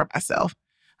to work for myself?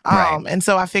 Right. And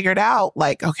so I figured out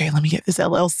okay, let me get this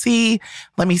LLC.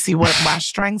 Let me see what my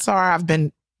strengths are. I've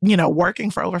been,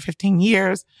 working for over 15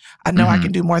 years. I know I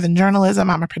can do more than journalism.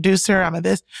 I'm a producer. I'm a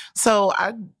this. So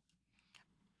I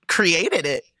created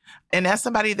it. And as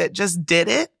somebody that just did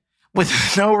it with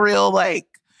no real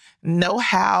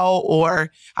know-how, or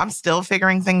I'm still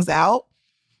figuring things out,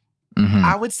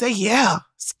 I would say, yeah,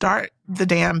 start the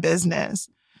damn business.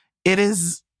 It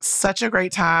is such a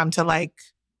great time to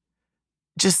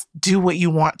just do what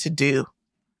you want to do.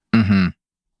 Mm-hmm.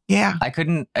 Yeah. I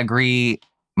couldn't agree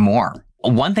more.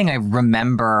 One thing I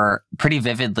remember pretty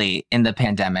vividly in the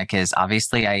pandemic is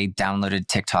obviously I downloaded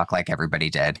TikTok like everybody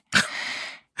did.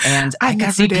 And I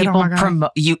could see people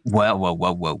promote you. Whoa.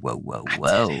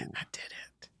 I didn't.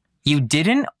 You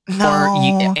didn't?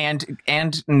 No.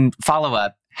 And follow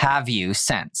up, have you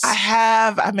since?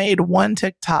 I made one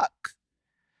TikTok.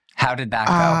 How did that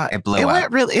go? It blew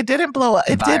up. It didn't blow up.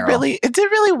 It did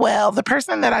really well. The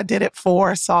person that I did it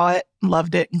for saw it,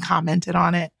 loved it, and commented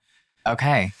on it.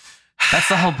 Okay. That's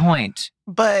the whole point.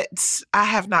 But I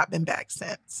have not been back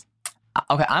since.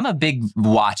 Okay, I'm a big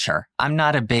watcher. I'm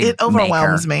not a big It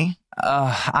overwhelms me.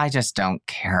 I just don't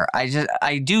care.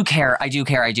 I do care. I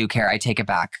take it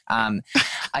back.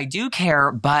 I do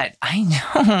care, but I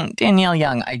know, Danielle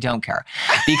Young, I don't care.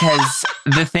 Because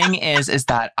the thing is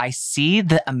that I see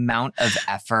the amount of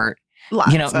effort,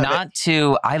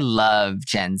 I love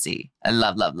Gen Z. I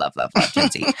love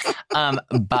Gen Z.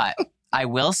 But I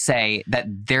will say that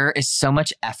there is so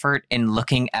much effort in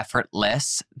looking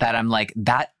effortless that I'm like,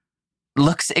 that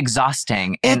looks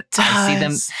exhausting. And I see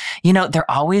them,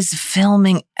 they're always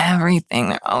filming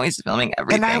everything.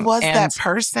 And I was that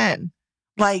person.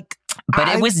 Like, but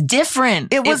it was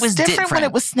different. It was different when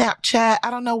it was Snapchat. I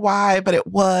don't know why, but it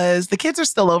was. The kids are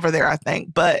still over there, I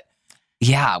think. But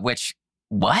yeah, what?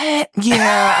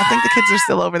 Yeah, I think the kids are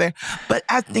still over there. But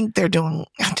I think they're doing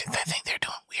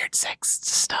weird sex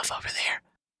stuff over there.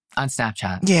 On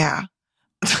Snapchat. Yeah.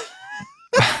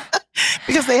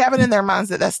 Because they have it in their minds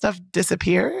that stuff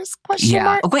disappears?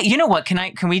 Mark? Wait, you know what?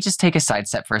 Can we just take a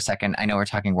sidestep for a second? I know we're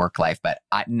talking work life, but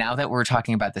now that we're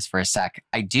talking about this for a sec,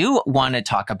 I do want to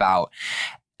talk about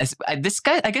this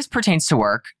guy, I guess, pertains to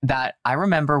work, that I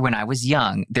remember when I was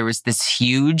young, there was this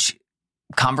huge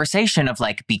conversation of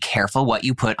like, be careful what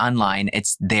you put online.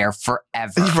 It's there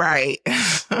forever. Right.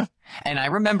 And I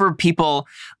remember people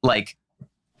like,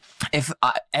 if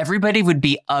everybody would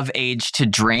be of age to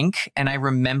drink, and I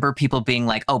remember people being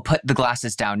like, "Oh, put the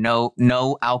glasses down.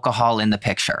 No alcohol in the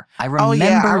picture." I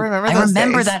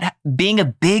remember that being a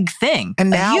big thing.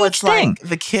 And now it's like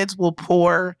the kids will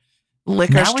pour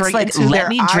liquor straight into their eyeball. Let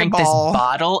me drink this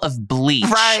bottle of bleach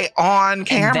right on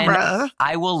camera. And then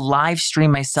I will live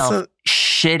stream myself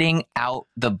shitting out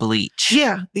the bleach.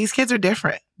 Yeah, these kids are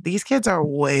different. These kids are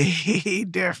way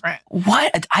different.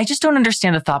 What? I just don't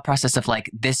understand the thought process of like,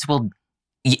 this will,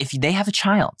 if they have a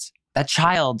child, that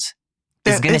child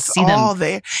is going to see them. All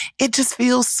there. It just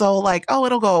feels so like, oh,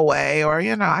 it'll go away, or,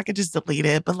 I could just delete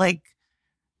it. But like,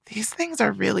 these things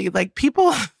are really like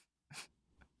people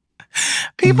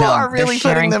are really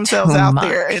putting themselves out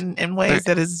there in ways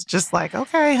that is just like,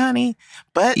 okay, honey.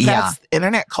 But that's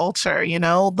internet culture,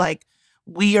 like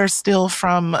we are still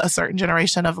from a certain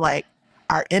generation of like,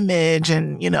 our image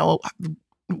and,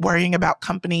 worrying about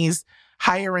companies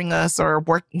hiring us or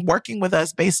working with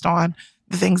us based on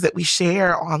the things that we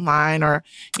share online or,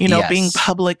 being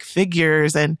public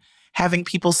figures and having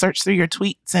people search through your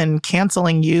tweets and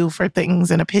canceling you for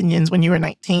things and opinions when you were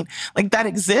 19. Like that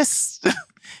exists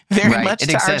very much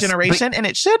to our generation and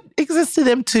it should exist to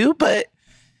them too, but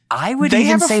they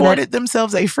have afforded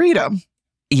themselves a freedom.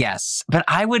 Yes, but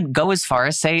I would go as far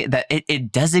as say that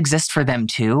it does exist for them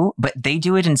too, but they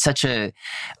do it in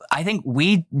I think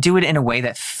we do it in a way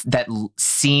that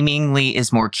seemingly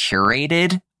is more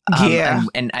curated.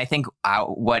 And I think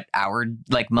what our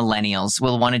like millennials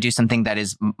will want to do something that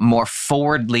is more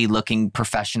forwardly looking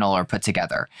professional or put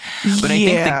together. But I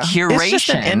think the curation... It's just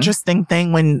an interesting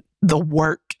thing when the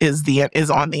work is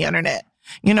on the internet.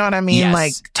 You know what I mean? Yes,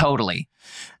 like totally.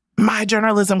 My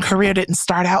journalism career didn't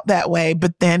start out that way,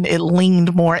 but then it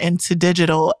leaned more into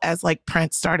digital as like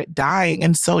print started dying.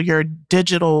 And so your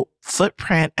digital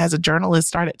footprint as a journalist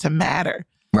started to matter.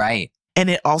 Right.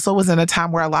 And it also was in a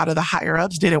time where a lot of the higher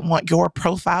ups didn't want your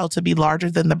profile to be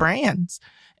larger than the brands.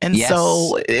 And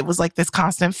so it was like this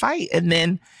constant fight. And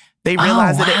then they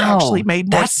realized that it actually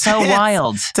made more sense so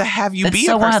wild. To have you be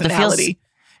a personality.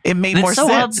 It made more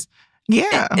sense.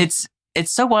 Yeah.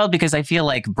 It's so wild because I feel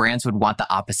like brands would want the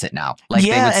opposite now. Like they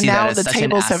would see and now that as the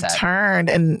tables have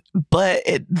turned, but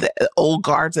the old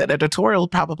guards at editorial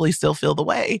probably still feel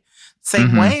the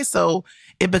same way. So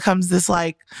it becomes this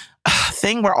like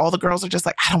thing where all the girls are just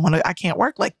like, I can't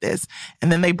work like this, and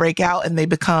then they break out and they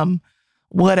become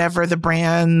whatever the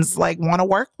brands like want to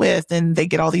work with, and they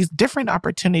get all these different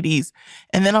opportunities,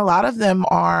 and then a lot of them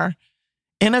are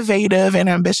innovative and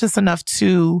ambitious enough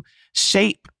to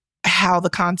shape how the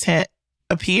content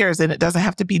appears, and it doesn't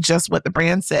have to be just what the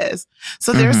brand says.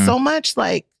 So there's so much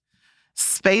like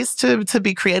space to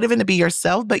be creative and to be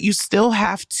yourself, but you still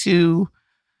have to,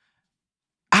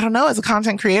 as a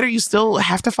content creator, you still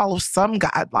have to follow some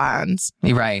guidelines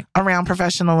around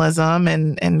professionalism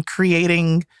and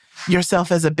creating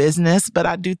yourself as a business. But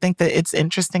I do think that it's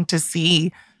interesting to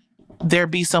see there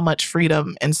be so much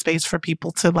freedom and space for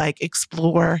people to like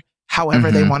explore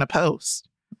however they want to post.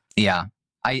 Yeah.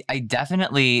 I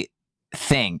definitely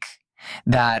think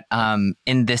that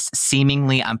in this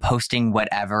seemingly I'm posting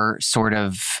whatever sort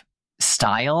of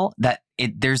style, that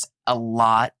there's a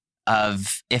lot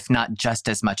of, if not just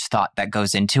as much thought that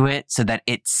goes into it, so that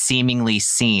it seemingly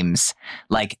seems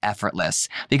like effortless.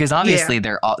 Because obviously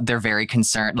they're very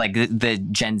concerned, like the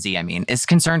Gen Z, is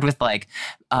concerned with like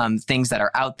things that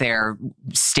are out there,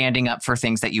 standing up for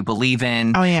things that you believe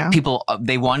in. Oh yeah, people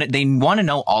they want to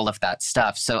know all of that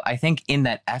stuff. So I think in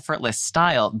that effortless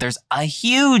style, there's a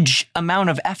huge amount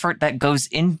of effort that goes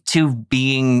into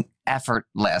being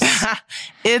effortless.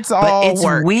 It's all it's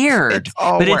work. Weird. It's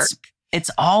all work. It's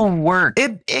all work.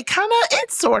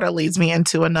 It sort of leads me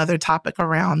into another topic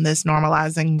around this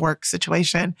normalizing work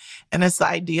situation. And it's the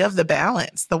idea of the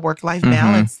balance, the work-life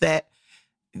balance that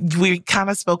we kind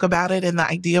of spoke about it in the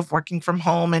idea of working from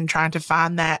home and trying to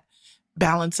find that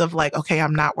balance of like, okay,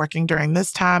 I'm not working during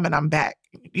this time and I'm back,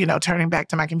 turning back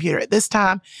to my computer at this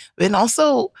time. And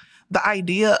also the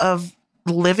idea of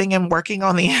living and working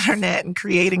on the internet and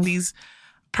creating these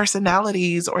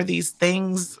personalities or these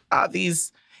things,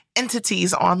 these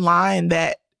entities online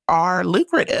that are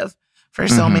lucrative for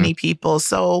so many people.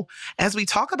 So as we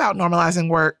talk about normalizing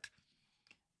work,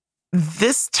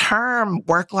 this term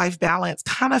work-life balance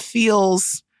kind of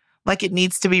feels like it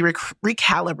needs to be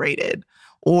recalibrated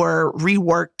or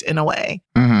reworked in a way.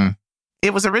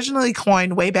 It was originally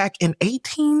coined way back in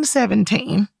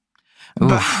 1817.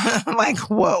 But like,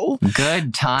 whoa.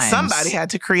 Good times. Somebody had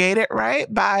to create it,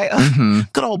 right? By a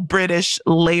good old British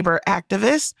labor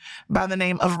activist by the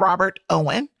name of Robert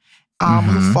Owen,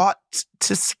 who fought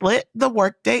to split the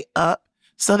workday up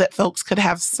so that folks could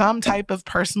have some type of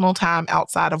personal time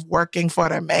outside of working for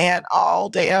their man all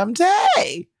damn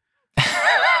day.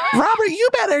 Robert, you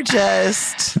better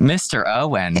just... Mr.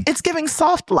 Owen. It's giving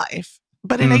soft life.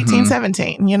 But in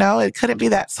 1817, it couldn't be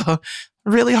that so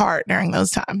really hard during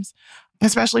those times,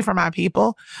 especially for my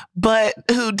people, but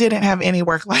who didn't have any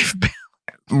work-life balance.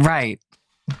 Right.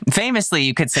 Famously,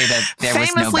 you could say that there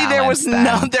was no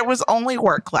balance. There was only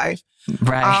work life.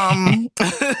 Right.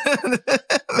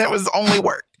 There was only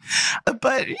work.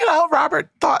 But, Robert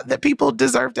thought that people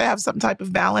deserved to have some type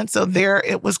of balance. So there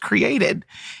it was created.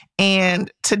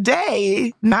 And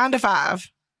today, 9 to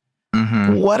 5,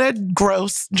 what a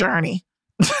gross journey.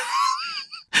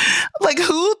 Like,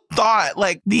 who thought,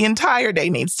 like, the entire day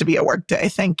needs to be a work day?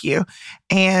 Thank you.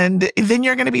 And then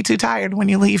you're going to be too tired when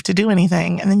you leave to do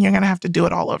anything. And then you're going to have to do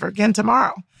it all over again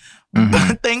tomorrow.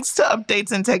 But thanks to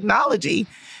updates in technology,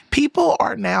 people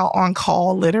are now on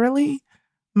call literally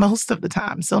most of the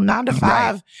time. So 9 to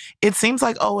 5, it seems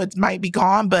like, it might be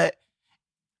gone. But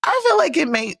I feel like it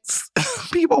makes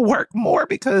people work more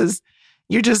because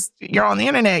you're on the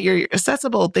internet, you're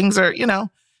accessible. Things are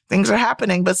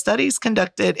happening. But studies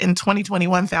conducted in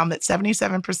 2021 found that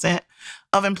 77%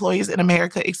 of employees in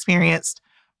America experienced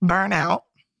burnout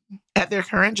at their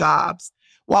current jobs,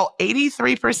 while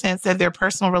 83% said their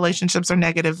personal relationships are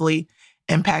negatively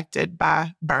impacted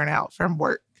by burnout from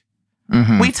work.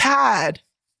 We tired.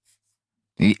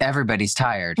 Everybody's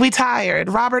tired. We tired.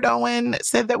 Robert Owen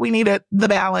said that we needed the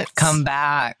balance. Come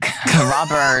back,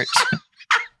 Robert.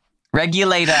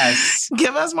 Regulate us.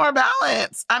 Give us more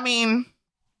balance. I mean,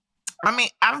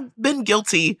 I've been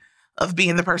guilty of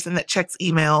being the person that checks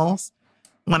emails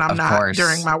when I'm not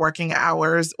during my working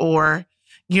hours, or,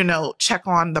 check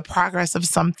on the progress of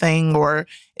something, or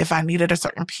if I needed a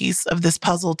certain piece of this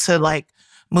puzzle to like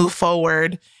move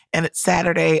forward and it's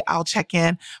Saturday, I'll check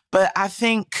in. But I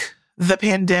think the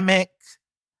pandemic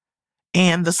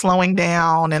and the slowing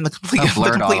down and the complete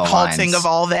halting of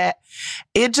all that,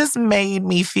 it just made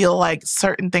me feel like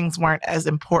certain things weren't as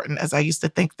important as I used to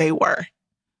think they were.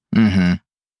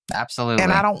 Absolutely.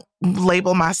 And I don't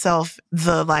label myself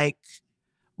the like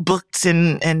booked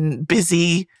and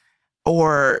busy,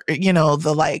 or,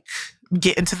 the like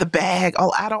get into the bag.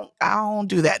 I don't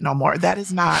do that no more. That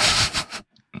is not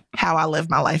how I live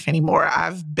my life anymore.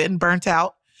 I've been burnt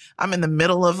out. I'm in the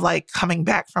middle of like coming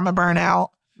back from a burnout.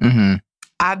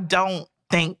 I don't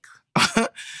think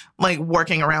like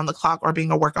working around the clock or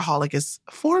being a workaholic is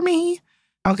for me.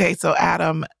 Okay, so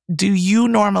Adam, do you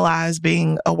normalize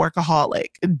being a workaholic,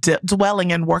 dwelling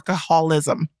in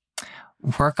workaholism?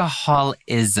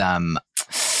 Workaholism.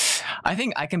 I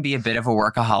think I can be a bit of a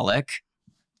workaholic.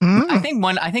 I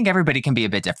think everybody can be a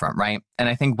bit different, right? And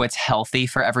I think what's healthy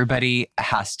for everybody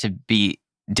has to be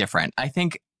different.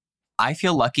 I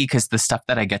feel lucky because the stuff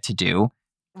that I get to do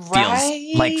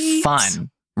feels like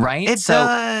fun, right? It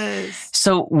does.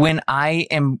 So when I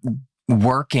am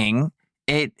working,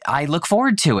 I look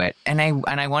forward to it, and I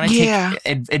want to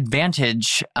take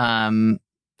advantage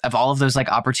of all of those like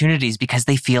opportunities because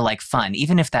they feel like fun,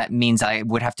 even if that means I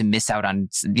would have to miss out on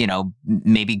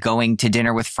maybe going to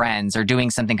dinner with friends or doing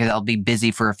something because I'll be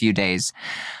busy for a few days.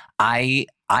 I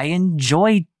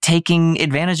enjoy taking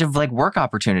advantage of like work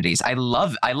opportunities. I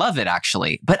love it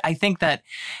actually. But I think that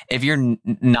if you're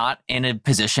not in a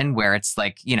position where it's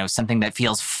like, something that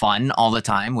feels fun all the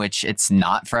time, which it's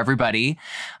not for everybody,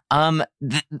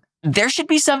 there should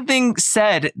be something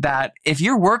said that if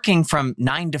you're working from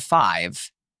 9 to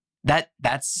 5,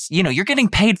 that's, you're getting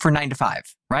paid for 9 to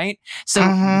 5, right? So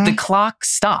the clock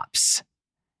stops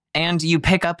and you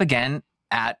pick up again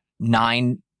at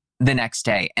 9 the next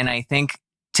day. And I think,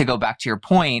 to go back to your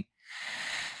point,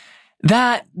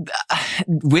 That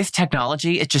with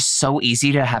technology, it's just so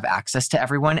easy to have access to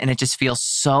everyone, and it just feels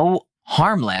so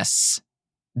harmless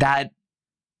that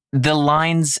the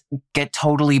lines get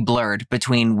totally blurred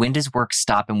between when does work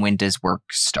stop and when does work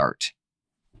start.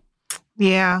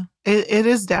 Yeah, it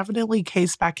is definitely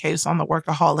case by case on the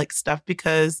workaholic stuff,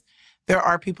 because there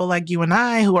are people like you and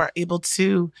I who are able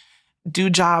to do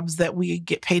jobs that we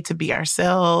get paid to be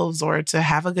ourselves, or to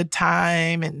have a good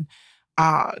time, and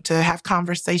to have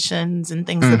conversations and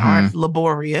things that aren't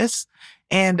laborious.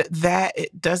 And that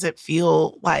it doesn't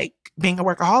feel like being a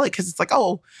workaholic, because it's like,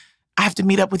 oh, I have to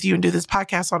meet up with you and do this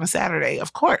podcast on a Saturday.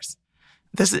 Of course.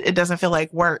 It doesn't feel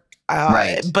like work.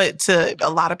 Right. But to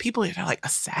a lot of people, they're like, a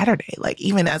Saturday, like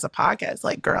even as a podcast,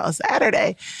 like, girl, a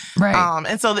Saturday. Right.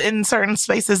 And so in certain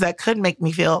spaces that could make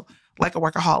me feel like a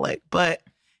workaholic. But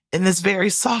in this very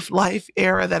soft life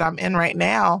era that I'm in right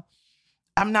now,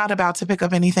 I'm not about to pick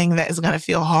up anything that is going to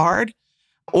feel hard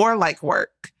or like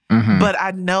work. But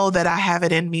I know that I have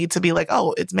it in me to be like,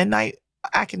 oh, it's midnight.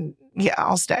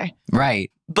 I'll stay.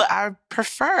 Right. But I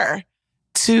prefer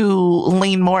to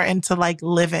lean more into like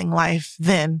living life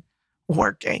than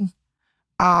working.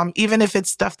 Even if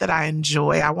it's stuff that I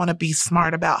enjoy, I want to be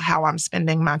smart about how I'm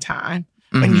spending my time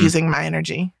and using my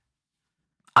energy.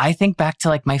 I think back to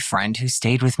like my friend who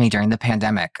stayed with me during the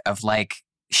pandemic, of like,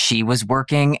 she was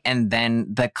working and then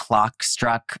the clock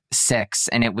struck 6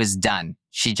 and it was done.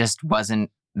 She just wasn't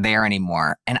there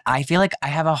anymore. And I feel like I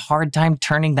have a hard time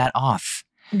turning that off.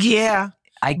 Yeah.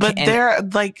 They're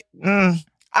like,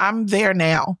 I'm there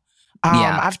now.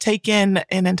 I've taken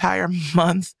an entire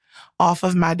month off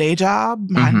of my day job,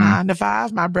 my 9 to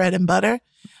 5, my bread and butter,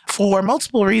 for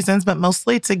multiple reasons, but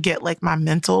mostly to get like my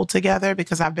mental together,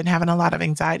 because I've been having a lot of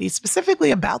anxiety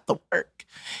specifically about the work.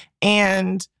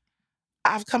 And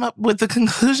I've come up with the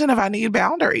conclusion of I need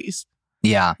boundaries.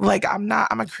 Yeah. Like I'm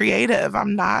a creative.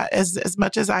 I'm not as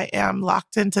much as I am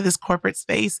locked into this corporate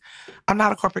space. I'm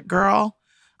not a corporate girl.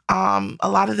 A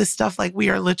lot of this stuff, like, we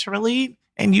are literally,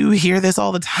 and you hear this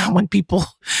all the time when people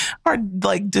are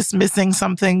like dismissing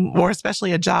something, or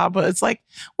especially a job, but it's like,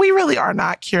 we really are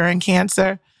not curing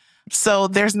cancer. So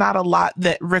there's not a lot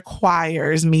that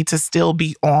requires me to still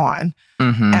be on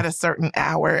at a certain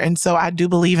hour. And so I do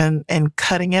believe in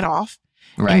cutting it off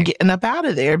and getting up out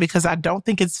of there, because I don't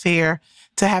think it's fair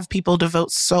to have people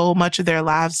devote so much of their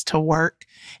lives to work,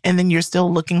 and then you're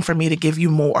still looking for me to give you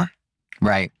more.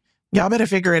 Right. Y'all better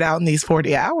figure it out in these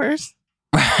 40 hours.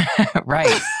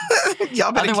 Right.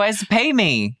 Y'all better otherwise pay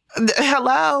me.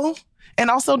 Hello. And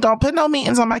also, don't put no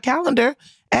meetings on my calendar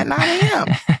at 9 a.m.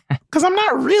 because I'm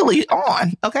not really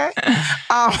on. Okay.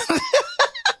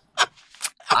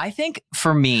 I think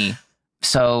for me,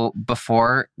 so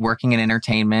before working in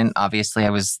entertainment, obviously I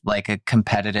was like a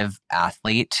competitive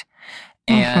athlete.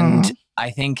 And I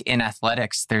think in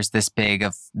athletics, there's this big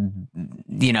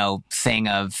thing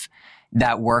of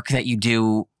that work that you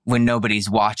do when nobody's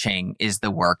watching is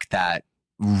the work that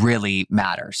really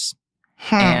matters.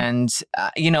 And,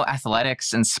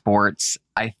 athletics and sports,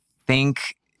 I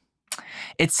think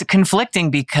it's conflicting,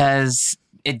 because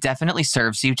it definitely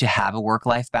serves you to have a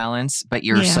work-life balance, but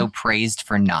you're so praised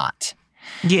for not.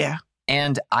 Yeah.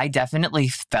 And I definitely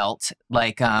felt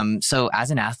like, so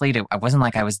as an athlete, I wasn't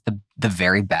like I was the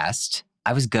very best.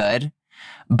 I was good,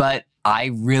 but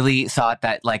I really thought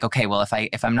that, like, okay, well,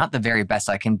 if I'm not the very best,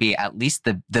 I can be at least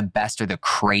the best or the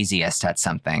craziest at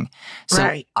something.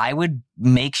 So I would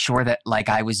make sure that, like,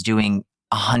 I was doing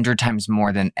 100 times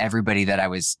more than everybody that I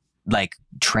was like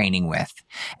training with.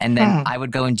 And then I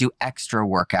would go and do extra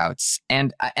workouts.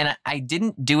 And I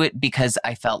didn't do it because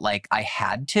I felt like I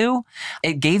had to.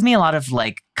 It gave me a lot of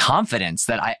like confidence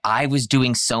that I was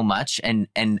doing so much, and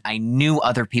I knew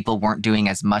other people weren't doing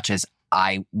as much as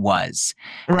I was.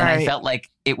 And I felt like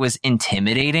it was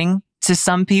intimidating to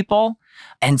some people.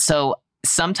 And so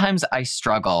sometimes I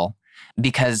struggle,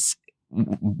 because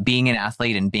being an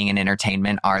athlete and being in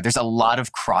entertainment there's a lot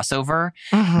of crossover,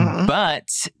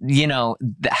 but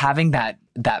having that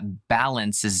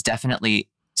balance is definitely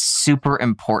super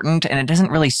important, and it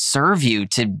doesn't really serve you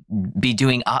to be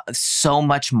doing so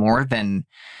much more than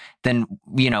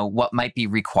what might be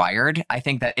required. I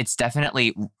think that it's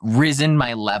definitely risen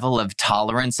my level of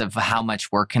tolerance of how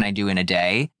much work can I do in a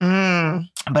day,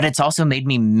 but it's also made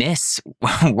me miss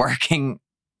working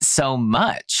so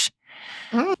much.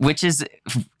 Which is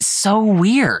so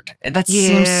weird. That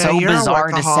seems so bizarre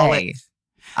to say.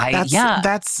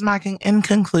 That's my in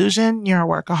conclusion. You're a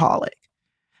workaholic.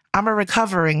 I'm a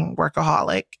recovering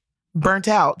workaholic, burnt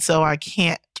out, so I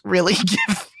can't really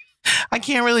give I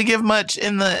can't really give much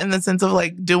in the sense of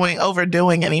like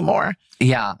overdoing anymore.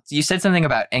 Yeah. You said something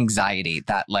about anxiety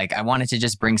that like, I wanted to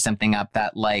just bring something up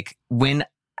that like when,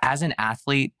 as an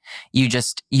athlete, you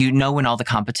know when all the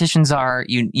competitions are,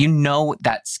 you know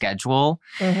that schedule.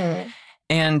 Mm-hmm.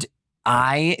 And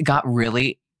I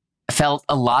felt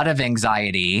a lot of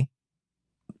anxiety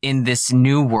in this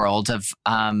new world of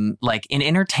like in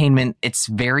entertainment. It's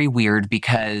very weird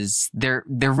because there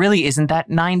really isn't that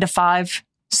 9 to 5.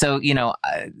 So,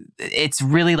 it's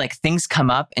really like things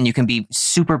come up and you can be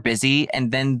super busy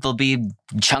and then there'll be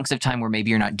chunks of time where maybe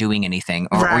you're not doing anything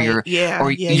or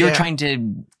you're trying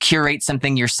to curate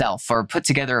something yourself or put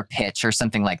together a pitch or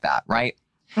something like that. Right.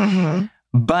 Mm-hmm.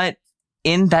 But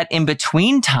in that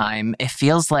in-between time, it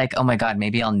feels like, oh my God,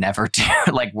 maybe I'll never do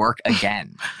like work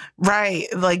again. Right.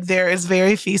 Like there is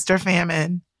very feast or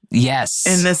famine. Yes.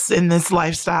 In this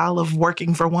lifestyle of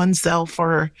working for oneself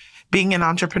or being an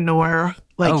entrepreneur.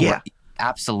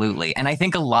 Absolutely. And I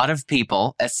think a lot of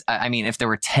people, if there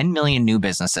were 10 million new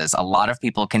businesses, a lot of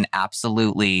people can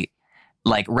absolutely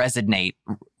like resonate.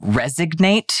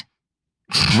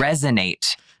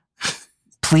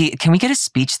 Please, can we get a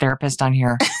speech therapist on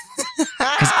here?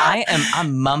 Because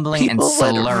I'm mumbling people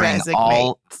and slurring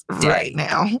all day right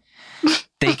now.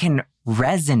 They can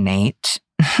resonate.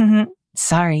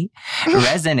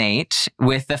 Resonate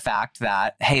with the fact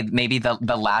that, hey, maybe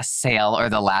the last sale or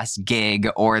the last gig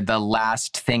or the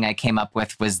last thing I came up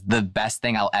with was the best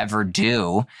thing I'll ever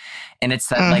do. And it's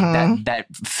that like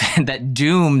that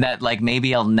doom that like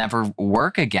maybe I'll never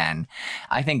work again.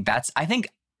 I think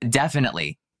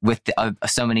definitely with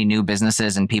so many new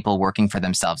businesses and people working for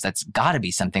themselves, that's got to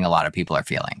be something a lot of people are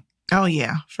feeling. Oh,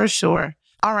 yeah, for sure.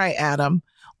 All right, Adam,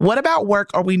 what about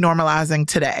work are we normalizing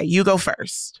today? You go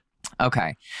first.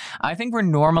 Okay. I think we're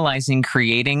normalizing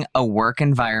creating a work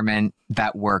environment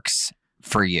that works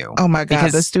for you. Oh my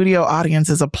God, the studio audience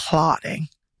is applauding.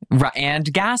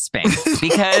 And gasping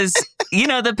because,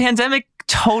 the pandemic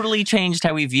totally changed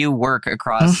how we view work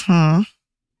across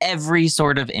every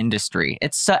sort of industry.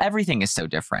 Everything is so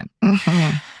different.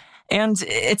 Mm-hmm. And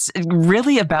it's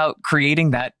really about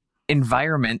creating that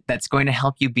environment that's going to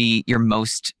help you be your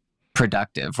most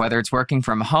productive, whether it's working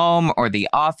from home or the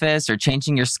office or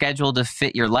changing your schedule to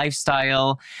fit your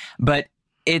lifestyle. But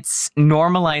it's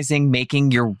normalizing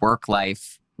making your work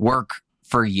life work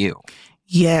for you.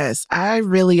 Yes, I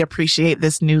really appreciate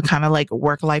this new kind of like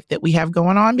work life that we have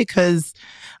going on because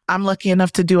I'm lucky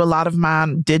enough to do a lot of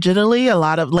mine digitally. A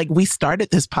lot of we started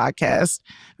this podcast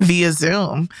via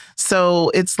Zoom. So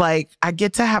it's like I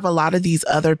get to have a lot of these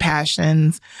other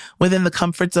passions within the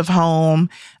comforts of home.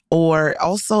 Or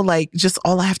also like just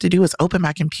all I have to do is open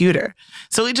my computer.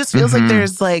 So it just feels like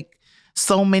there's like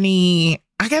so many,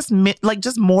 I guess, like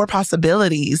just more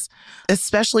possibilities,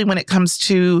 especially when it comes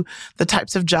to the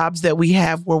types of jobs that we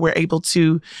have where we're able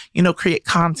to, create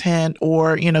content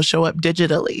or, show up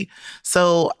digitally.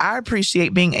 So I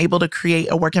appreciate being able to create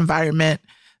a work environment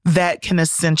that can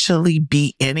essentially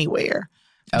be anywhere.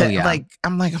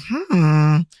 I'm like,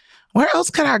 where else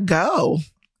could I go?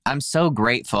 I'm so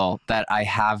grateful that I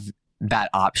have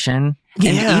that option.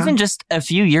 Yeah. And even just a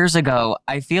few years ago,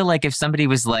 I feel like if somebody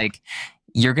was like,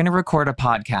 you're going to record a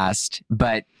podcast,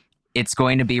 but it's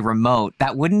going to be remote,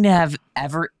 that wouldn't have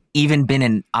ever even been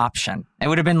an option. It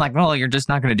would have been like, well, you're just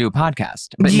not going to do a podcast.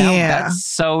 But now that's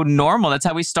so normal. That's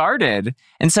how we started.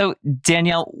 And so,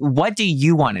 Danielle, what do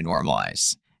you want to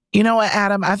normalize? You know what,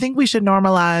 Adam? I think we should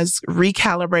normalize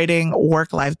recalibrating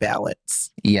work-life balance.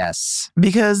 Yes.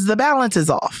 Because the balance is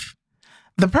off.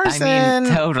 The person...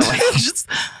 totally.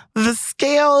 The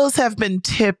scales have been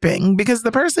tipping because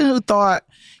the person who thought,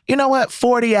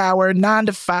 40-hour, 9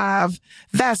 to 5,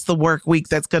 that's the work week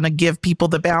that's going to give people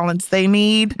the balance they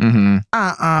need.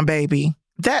 Baby.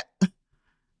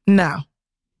 No.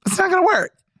 It's not going to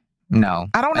work. No.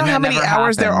 I don't know how many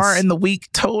hours there are in the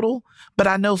week total, but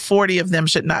I know 40 of them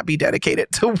should not be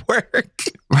dedicated to work.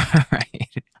 Right.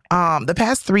 The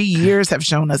past 3 years have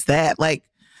shown us that. Like,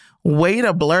 way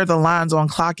to blur the lines on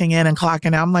clocking in and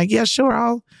clocking out. I'm like, yeah, sure,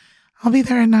 I'll be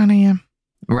there at 9 a.m.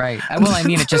 Right. Well,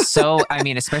 it's just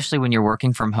especially when you're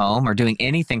working from home or doing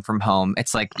anything from home,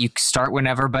 it's like you start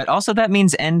whenever, but also that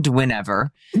means end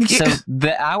whenever. Yeah. So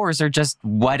the hours are just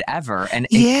whatever. And it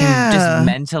can just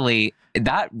mentally,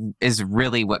 that is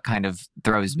really what kind of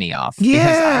throws me off. Yeah.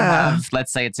 Because I have,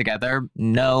 let's say it together,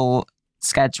 no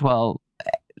schedule,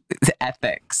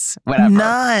 ethics, whatever.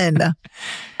 None.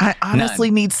 I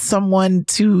honestly need someone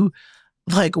to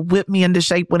whip me into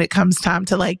shape when it comes time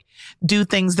to do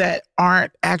things that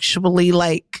aren't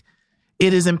actually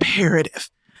it is imperative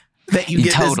that you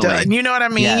get this done. You know what I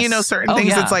mean? Yes. You know, certain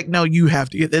things it's like, no, you have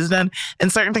to get this done.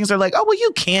 And certain things are like, oh, well,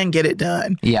 you can get it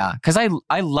done. Yeah. Because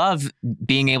I love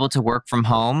being able to work from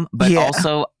home, but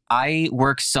also I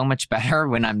work so much better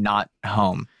when I'm not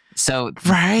home. So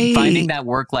finding that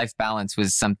work-life balance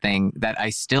was something that I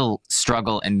still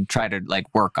struggle and try to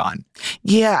like work on.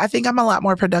 Yeah, I think I'm a lot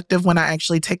more productive when I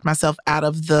actually take myself out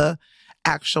of the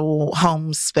actual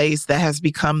home space that has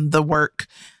become the work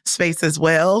space as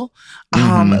well.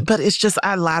 But it's just,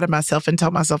 I lie to myself and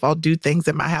tell myself I'll do things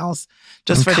in my house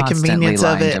just for the convenience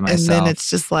of it. And then it's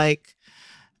just like,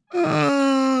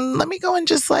 let me go and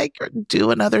just like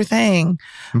do another thing.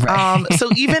 Right. So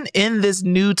even in this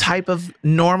new type of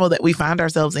normal that we find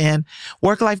ourselves in,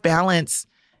 work-life balance,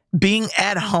 being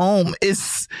at home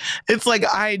it's like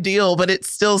ideal, but it's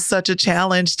still such a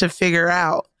challenge to figure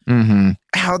out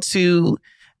how to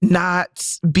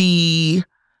not be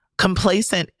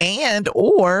complacent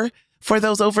or for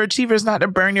those overachievers not to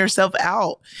burn yourself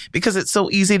out, because it's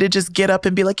so easy to just get up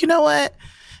and be like, you know what?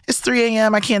 It's 3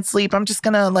 a.m. I can't sleep. I'm just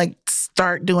going to like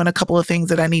start doing a couple of things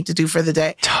that I need to do for the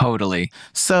day. Totally.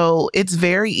 So it's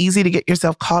very easy to get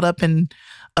yourself caught up in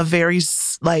a very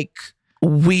like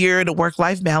weird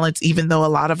work-life balance, even though a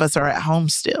lot of us are at home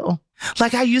still.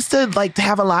 Like I used to like to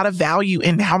have a lot of value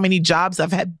in how many jobs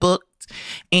I've had booked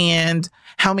and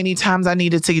how many times I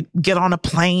needed to get on a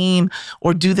plane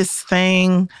or do this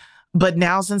thing. But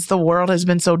now since the world has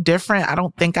been so different, I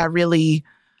don't think I really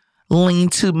lean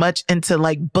too much into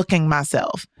like booking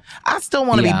myself. I still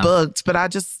want to be booked, but I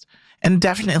just am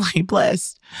definitely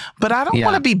blessed. But I don't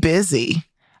want to be busy.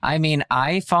 I mean,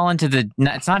 I fall into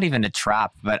it's not even a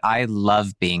trap, but I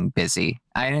love being busy.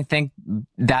 I think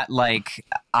that like,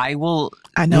 I know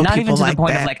not even to the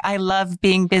point of like, I love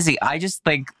being busy. I just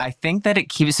like, I think that it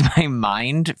keeps my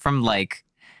mind from like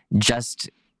just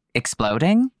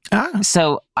exploding.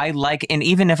 So I like, and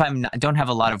even if don't have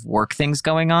a lot of work things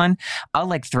going on, I'll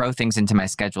like throw things into my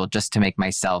schedule just to make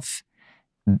myself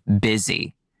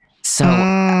busy. So,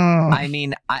 I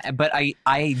mean,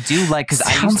 I do like, because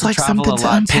I used to travel a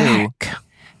lot too.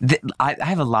 I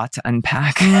have a lot to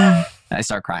unpack. I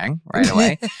start crying right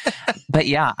away. But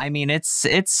yeah, I mean, it's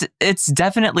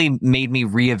definitely made me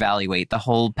reevaluate the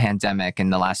whole pandemic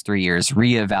in the last 3 years,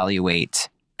 reevaluate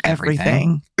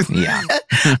everything. Yeah.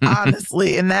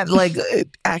 Honestly. And that like, it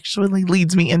actually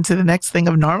leads me into the next thing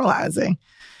of normalizing.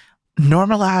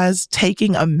 Normalize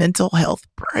taking a mental health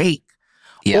break.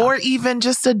 Yeah. Or even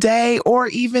just a day, or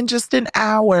even just an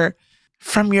hour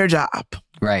from your job.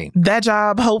 Right. That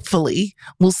job, hopefully,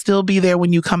 will still be there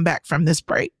when you come back from this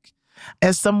break.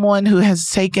 As someone who has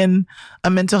taken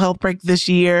a mental health break this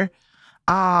year,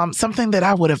 something that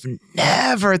I would have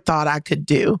never thought I could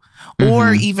do,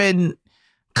 or even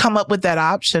come up with that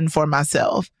option for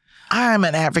myself. I'm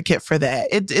an advocate for that.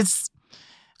 It's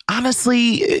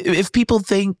honestly, if people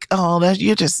think, oh, that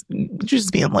you're just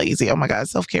being lazy. Oh my God,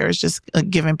 self-care is just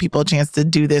giving people a chance to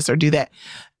do this or do that.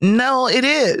 No, it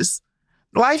is.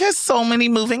 Life has so many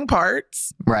moving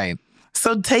parts. Right.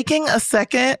 So taking a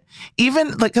second,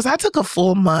 even like, because I took a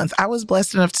full month. I was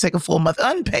blessed enough to take a full month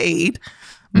unpaid,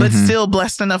 but still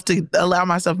blessed enough to allow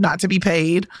myself not to be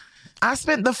paid. I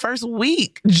spent the first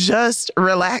week just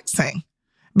relaxing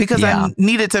because I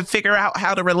needed to figure out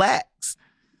how to relax.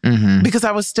 Because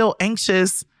I was still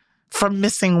anxious from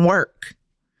missing work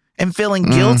and feeling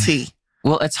guilty.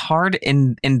 Well, it's hard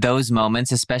in those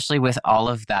moments, especially with all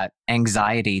of that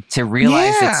anxiety, to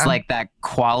realize it's like that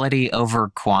quality over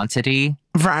quantity.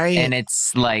 Right. And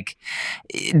it's like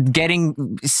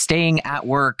staying at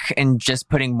work and just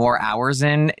putting more hours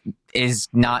in is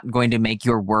not going to make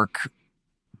your work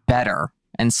better.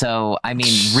 And so, I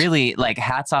mean, really, like,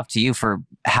 hats off to you for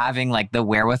having like the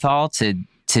wherewithal to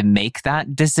make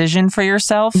that decision for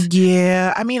yourself.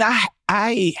 Yeah. I mean,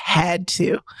 I had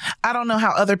to. I don't know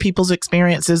how other people's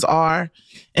experiences are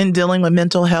in dealing with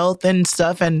mental health and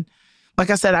stuff. And like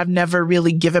I said, I've never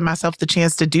really given myself the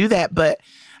chance to do that. But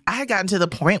I had gotten to the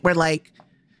point where like,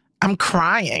 I'm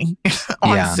crying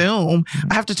on Zoom.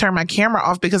 I have to turn my camera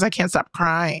off because I can't stop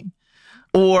crying.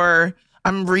 Or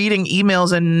I'm reading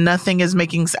emails and nothing is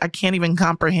I can't even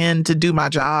comprehend to do my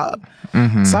job.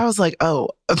 So I was like, oh,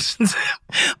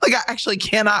 like I actually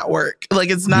cannot work. Like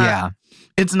it's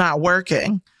not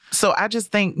working. So I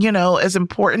just think, as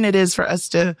important it is for us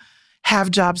to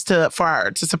have jobs to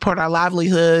support our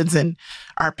livelihoods and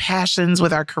our passions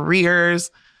with our careers,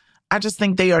 I just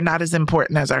think they are not as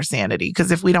important as our sanity.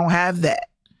 Because if we don't have that,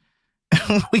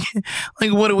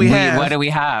 what do we have? What do we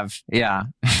have? Yeah.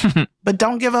 But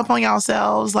don't give up on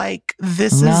yourselves. Like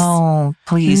this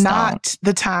please not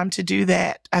the time to do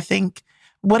that. I think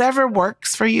whatever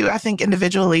works for you, I think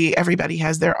individually, everybody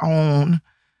has their own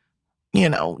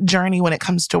journey when it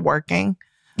comes to working.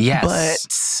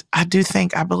 Yes. But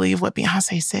I believe what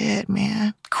Beyonce said,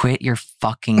 man. Quit your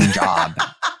fucking job.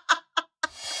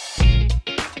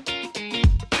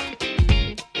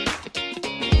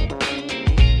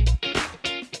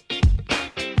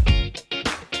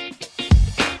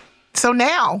 So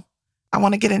now I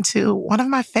want to get into one of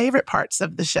my favorite parts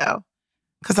of the show,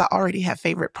 because I already have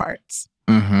favorite parts.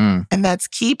 Mm-hmm. And that's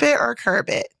keep it or curb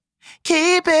it.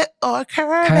 Keep it or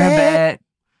curb it.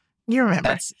 You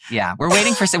remember.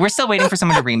 We're still waiting for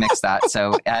someone to remix that.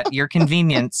 So at your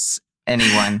convenience,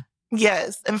 anyone.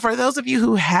 Yes. And for those of you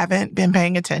who haven't been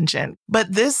paying attention,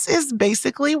 but this is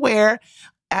basically where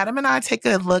Adam and I take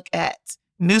a look at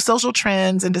new social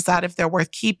trends and decide if they're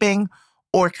worth keeping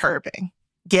or curbing.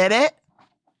 Get it?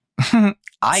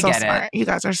 I get smart. it. You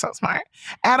guys are so smart.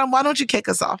 Adam, why don't you kick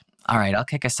us off? All right, I'll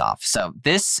kick us off. So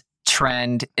this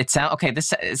trend, it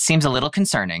seems a little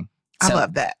concerning. So I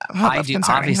love that. I do.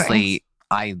 Obviously, things.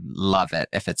 I love it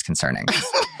if it's concerning.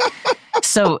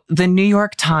 So the New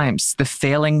York Times, the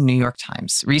failing New York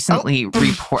Times, recently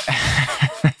report.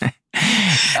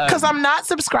 Because I'm not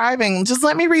subscribing. Just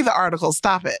let me read the article.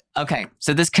 Stop it. Okay.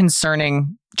 So this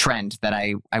concerning trend that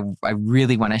I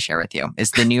really want to share with you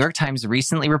is the New York Times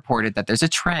recently reported that there's a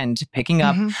trend picking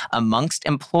up amongst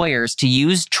employers to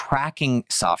use tracking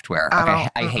software. Okay,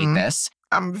 I hate this.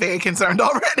 I'm very concerned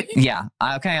already. Yeah.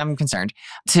 Okay, I'm concerned.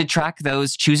 To track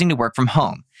those choosing to work from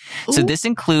home. Ooh. So this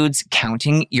includes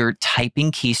counting your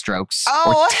typing keystrokes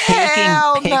or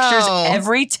taking pictures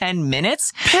every 10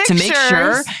 minutes to make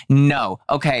sure. No.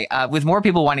 Okay. With more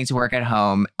people wanting to work at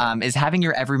home, is having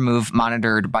your every move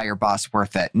monitored by your boss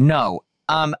worth it? No.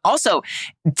 Also,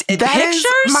 pictures?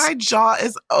 My jaw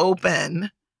is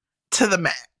open to the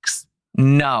max.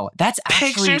 No. That's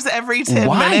actually pictures every 10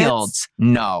 minutes?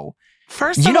 No.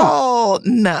 First of all,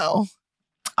 no.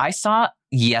 I saw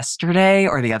yesterday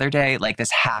or the other day, like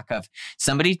this hack of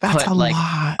somebody put like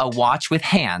a watch with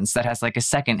hands that has like a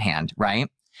second hand, right?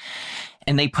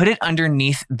 And they put it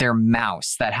underneath their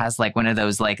mouse that has like one of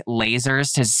those like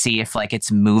lasers to see if like it's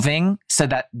moving so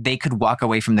that they could walk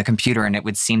away from the computer and it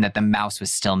would seem that the mouse was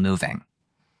still moving.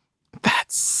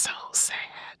 That's so sad.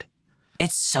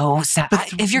 It's so sad.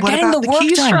 But if you're getting the work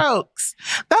done. Strokes,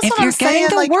 that's what I'm saying.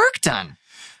 If you're getting the work done.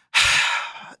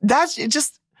 That's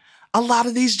just a lot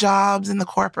of these jobs in the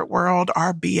corporate world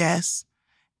are BS.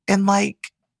 And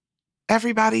like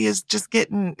everybody is just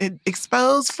getting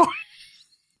exposed for it.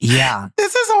 Yeah.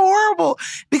 This is horrible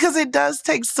because it does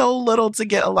take so little to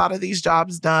get a lot of these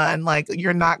jobs done. Like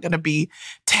you're not going to be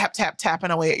tapping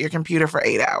away at your computer for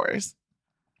 8 hours.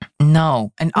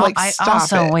 No. And like, I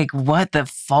also, it. like, what? The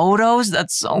photos?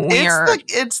 That's so weird.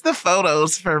 It's the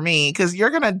photos for me, because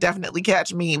you're going to definitely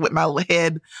catch me with my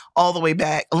head all the way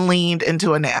back, leaned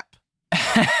into a nap.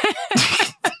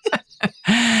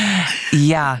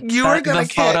 Yeah. You're going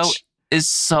to catch... photo is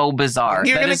so bizarre.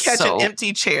 You're going to catch an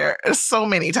empty chair so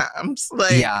many times.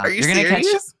 Like, yeah, are you serious? You're going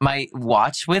to catch my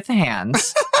watch with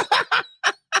hands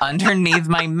underneath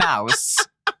my mouse.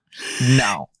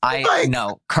 No,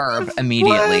 curb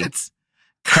immediately. What?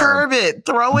 Curb it,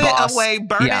 throw it away,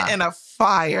 burn it in a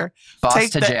fire.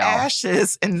 Take the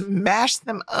ashes and mash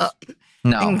them up.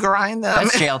 No, and grind them.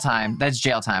 That's jail time. That's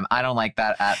jail time. I don't like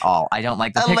that at all. I don't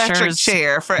like the electric pictures.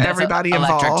 Chair for everybody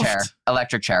involved.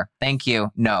 Electric chair. Thank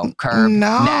you. No, curb.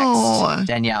 No. Next.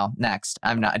 Danielle, next.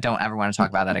 I don't ever want to talk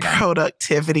about that again.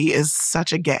 Productivity is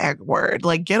such a gag word.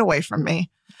 Like, get away from me.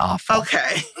 Awful.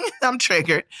 Okay, I'm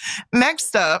triggered.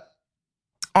 Next up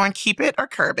on Keep It or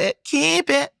Curb It. Keep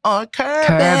it or curb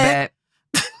it.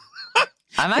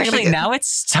 I'm actually, now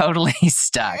it's totally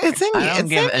stuck. It's in you. I don't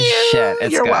give a shit.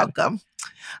 It's You're good. welcome.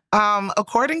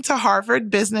 According to Harvard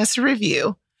Business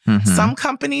Review, some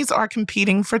companies are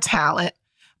competing for talent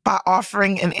by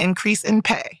offering an increase in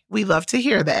pay. We love to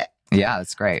hear that. Yeah,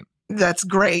 that's great. That's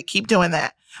great. Keep doing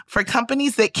that. For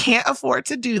companies that can't afford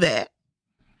to do that,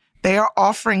 they are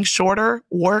offering shorter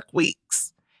work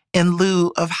weeks in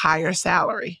lieu of higher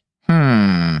salary.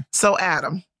 So,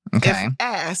 Adam, if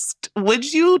asked,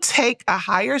 would you take a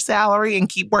higher salary and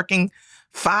keep working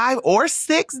 5 or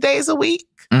 6 days a week?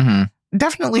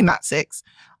 Definitely not 6.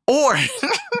 Or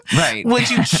right. would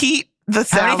you keep the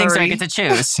salary? How many things do I get to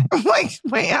choose? Like,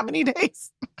 wait, how many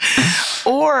days?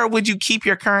 Or would you keep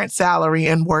your current salary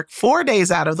and work 4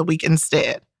 days out of the week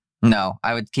instead? No,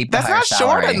 I would keep the higher salary. That's not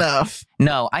short enough.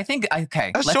 No, I think,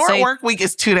 okay. A short work week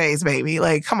is 2 days, baby.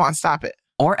 Like, come on, stop it.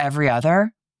 Or every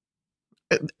other?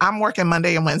 I'm working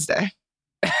Monday and Wednesday.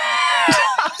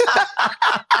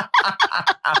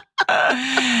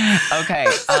 Okay.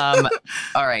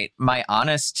 All right. My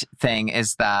honest thing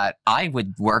is that I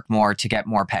would work more to get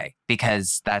more pay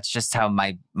because that's just how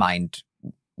my mind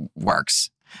works.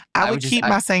 I would keep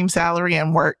my same salary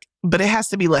and work, but it has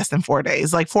to be less than 4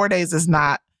 days. Like 4 days is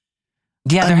not.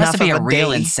 Yeah, there has to be enough a of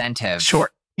real day incentive.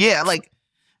 Short. Yeah, like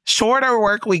shorter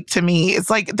work week to me, it's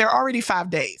like they're already 5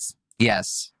 days.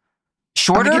 Yes. I'm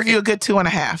Shorter. gonna give you a good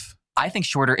 2.5. I think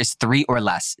shorter is 3 or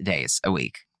less days a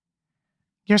week.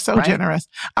 You're so Right? generous.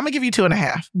 I'm gonna give you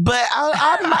 2.5, but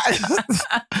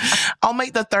I'll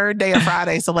make the third day a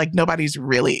Friday, so like nobody's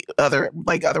really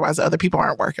otherwise other people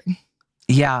aren't working.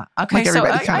 Yeah. Okay. Like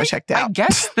everybody so kind of checked out. I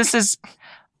guess this is.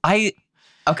 Okay.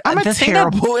 I'm a the thing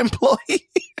that- terrible employee.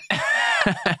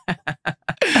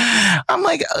 I'm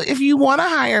like, if you want to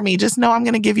hire me, just know I'm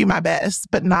going to give you my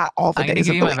best, but not all the I'm going to days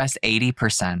give of you the my week. best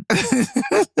 80%.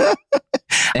 I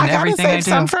gotta everything I save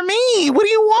do. some for me. What do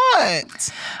you want?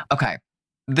 Okay.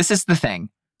 This is the thing.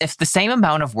 If the same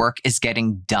amount of work is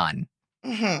getting done,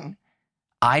 Mm-hmm.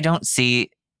 I don't see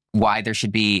why there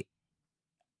should be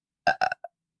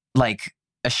like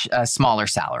a smaller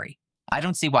salary. I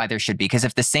don't see why there should be, because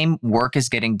if the same work is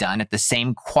getting done at the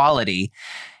same quality,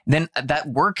 then that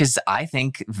work is, I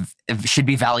think, should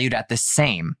be valued at the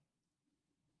same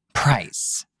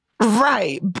price.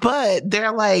 Right. But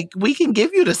they're like, we can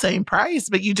give you the same price,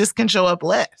 but you just can show up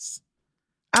less.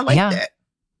 I like Yeah. that.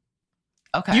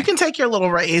 Okay. You can take your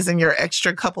little raise and your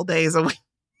extra couple days a week.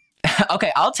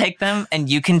 Okay, I'll take them, and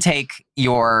you can take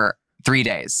your 3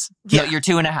 days. Yeah. No, your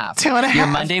 2.5. 2.5. Your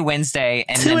Monday, Wednesday,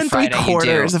 and 2 then and Friday 3/4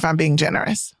 you do. if I'm being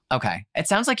generous. Okay. It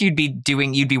sounds like you'd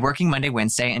be working Monday,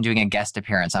 Wednesday, and doing a guest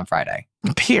appearance on Friday.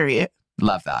 Period.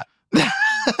 Love that.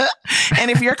 And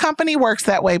if your company works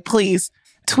that way, please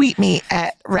tweet me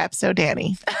at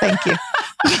Rapsodanny. Thank you.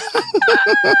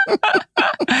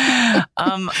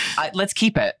 Let's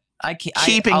keep it.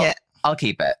 Keeping it. I'll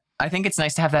keep it. I think it's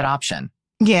nice to have that option.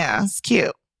 Yeah, it's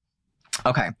cute.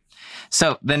 Okay.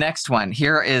 So the next one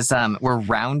here is we're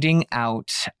rounding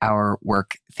out our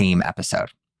work theme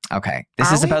episode. Okay.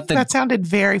 This is about the. That sounded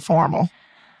very formal.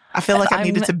 I feel like I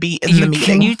needed to be in the meeting.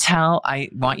 Can you tell? I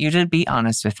want you to be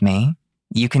honest with me.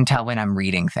 You can tell when I'm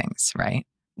reading things, right?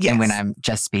 Yes. And when I'm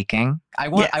just speaking. I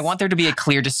want there to be a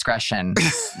clear discretion.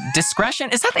 Discretion?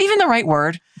 Is that even the right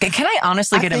word? Can I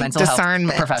honestly get a mental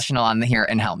health professional on here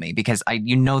and help me? Because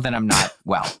you know that I'm not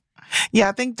well. Yeah,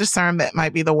 I think discernment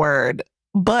might be the word.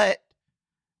 But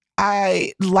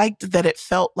I liked that it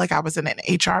felt like I was in an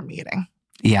HR meeting.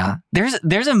 Yeah.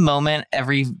 There's a moment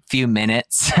every few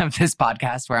minutes of this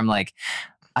podcast where I'm like,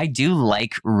 I do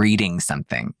like reading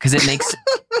something because it makes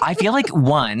I feel like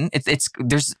one, it's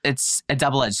a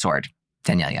double-edged sword,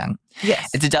 Danielle Young. Yes.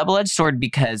 It's a double-edged sword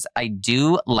because I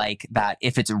do like that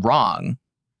if it's wrong,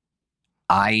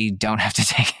 I don't have to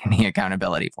take any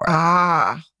accountability for it.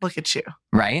 Ah, look at you.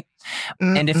 Right?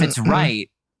 And if it's right,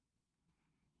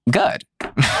 good.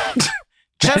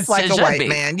 Just like a white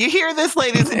man. You hear this,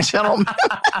 ladies and gentlemen?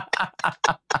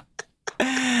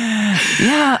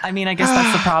 Yeah, I mean, I guess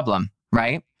that's the problem,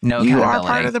 right? No You accountability.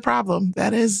 are part of the problem.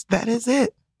 That is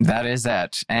it. That is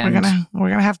it. And we're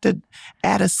gonna have to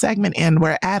add a segment in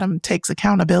where Adam takes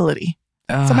accountability.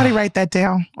 Somebody write that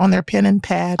down on their pen and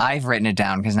pad. I've written it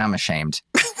down because now I'm ashamed.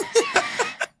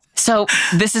 So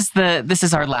this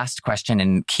is our last question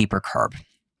in Keep or Curb.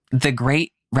 The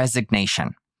Great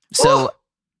Resignation. So ooh,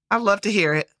 I'd love to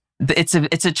hear it. It's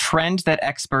a trend that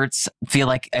experts feel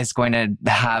like is going to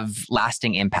have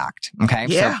lasting impact. Okay.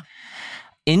 Yeah. So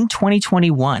in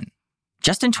 2021,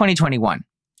 just in 2021,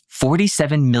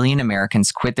 47 million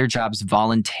Americans quit their jobs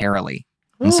voluntarily.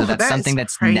 And so that's something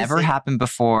that's never happened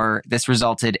before. This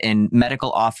resulted in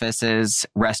medical offices,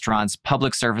 restaurants,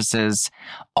 public services,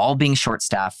 all being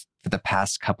short-staffed for the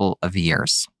past couple of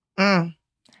years. Mm.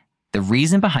 The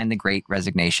reason behind the Great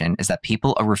Resignation is that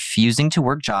people are refusing to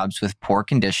work jobs with poor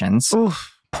conditions,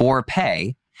 Oof. poor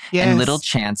pay, Yes. and little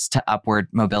chance to upward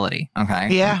mobility. Okay.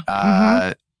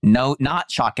 Yeah. No, not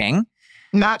shocking.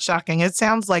 Not shocking. It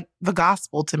sounds like the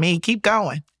gospel to me. Keep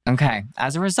going. Okay.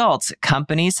 As a result,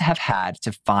 companies have had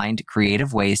to find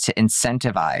creative ways to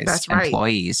incentivize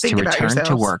employees to return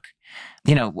to work.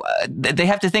 You know, they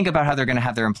have to think about how they're going to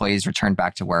have their employees return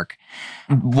back to work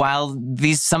while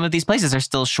some of these places are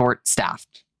still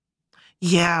short-staffed.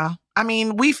 Yeah. I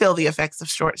mean, we feel the effects of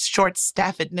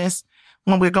short-staffedness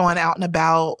when we're going out and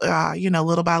about,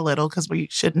 little by little, because we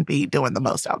shouldn't be doing the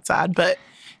most outside. But,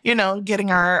 getting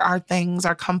our things,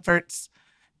 our comforts.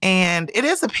 And it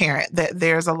is apparent that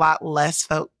there's a lot less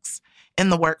folks in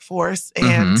the workforce.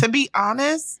 And to be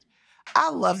honest,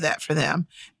 I love that for them.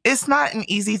 It's not an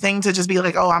easy thing to just be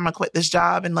like, oh, I'm going to quit this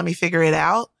job and let me figure it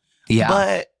out. Yeah.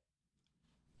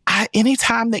 But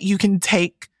anytime that you can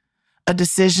take a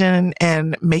decision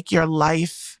and make your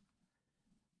life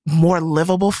more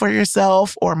livable for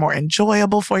yourself or more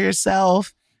enjoyable for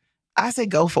yourself, I say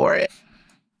go for it.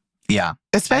 Yeah.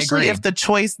 Especially if the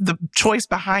choice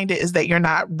behind it is that you're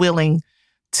not willing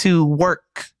to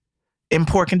work in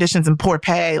poor conditions and poor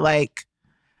pay. Like,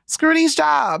 screw these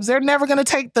jobs. They're never going to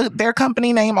take their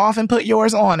company name off and put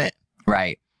yours on it.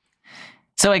 Right.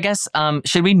 So I guess,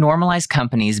 should we normalize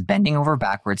companies bending over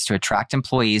backwards to attract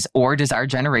employees, or does our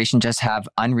generation just have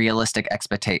unrealistic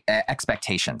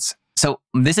expectations? So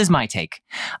this is my take.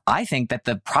 I think that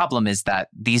the problem is that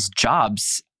these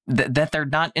jobs, that they're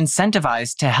not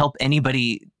incentivized to help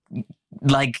anybody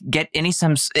like get any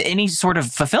sort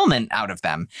of fulfillment out of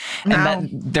them. No. And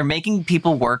that they're making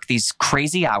people work these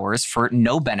crazy hours for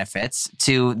no benefits,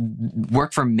 to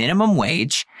work for minimum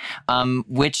wage,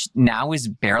 which now is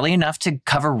barely enough to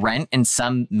cover rent in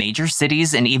some major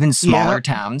cities and even smaller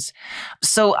towns.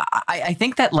 So I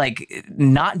think that like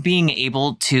not being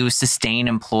able to sustain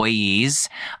employees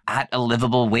at a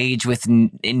livable wage with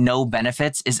no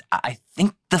benefits is, I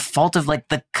think, the fault of like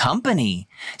the company.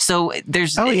 So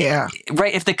there's,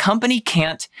 right. If the company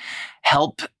can't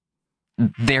help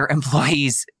their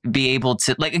employees be able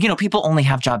to, like, you know, people only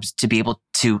have jobs to be able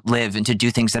to live and to do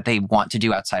things that they want to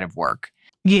do outside of work.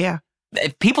 Yeah.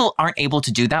 If people aren't able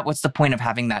to do that, what's the point of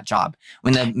having that job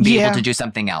when they'll be able to do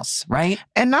something else, right?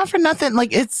 And not for nothing,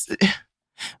 like it's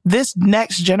this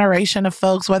next generation of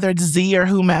folks, whether it's Z or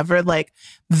whomever, like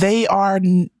they are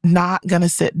not going to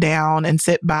sit down and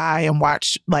sit by and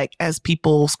watch like as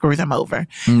people screw them over.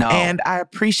 No. And I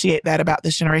appreciate that about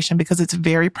this generation because it's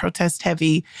very protest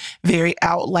heavy, very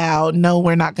out loud. No,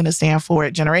 we're not going to stand for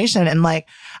it generation. And like,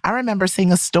 I remember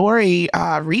seeing a story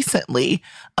recently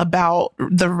about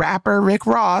the rapper Rick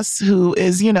Ross, who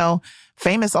is, you know,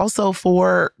 famous also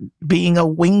for being a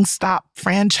Wingstop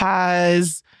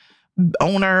franchise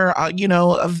owner, you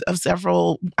know, of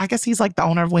several, I guess he's like the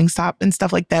owner of Wingstop and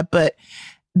stuff like that. But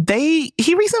he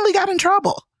recently got in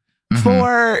trouble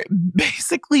for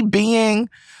basically being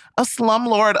a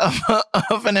slumlord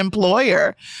of an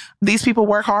employer. These people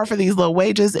work hard for these low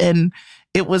wages. And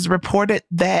it was reported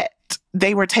that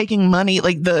they were taking money,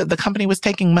 like the company was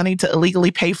taking money to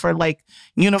illegally pay for like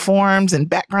uniforms and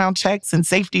background checks and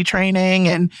safety training.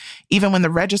 And even when the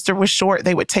register was short,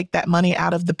 they would take that money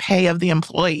out of the pay of the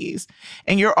employees.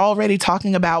 And you're already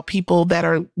talking about people that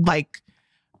are like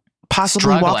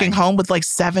possibly walking home with like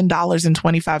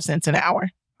 $7.25 an hour.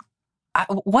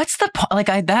 What's the point? Like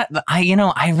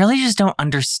I really just don't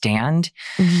understand,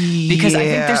 because I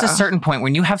think there's a certain point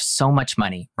when you have so much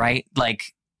money, right?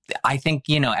 Like, I think,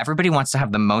 you know, everybody wants to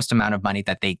have the most amount of money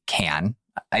that they can,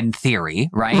 in theory,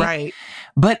 right? Right.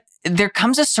 But there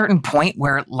comes a certain point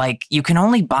where, like, you can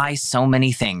only buy so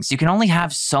many things. You can only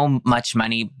have so much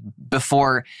money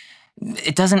before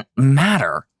it doesn't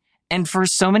matter. And for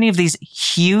so many of these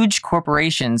huge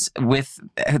corporations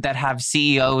that have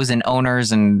CEOs and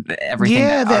owners and everything,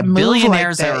 that are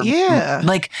billionaires,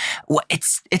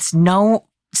 it's no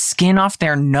skin off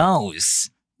their nose.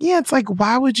 Yeah, it's like,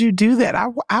 why would you do that?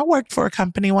 I worked for a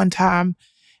company one time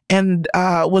and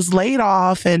was laid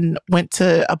off and went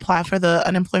to apply for the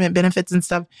unemployment benefits and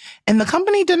stuff. And the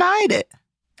company denied it.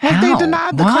 Like, How? They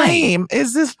denied the claim.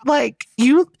 Is this like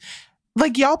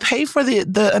y'all pay for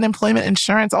the unemployment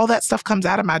insurance? All that stuff comes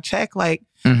out of my check. Like,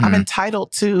 I'm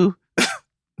entitled to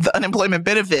the unemployment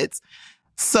benefits.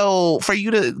 So for you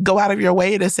to go out of your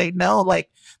way to say no, like,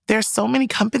 there's so many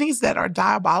companies that are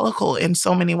diabolical in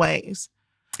so many ways.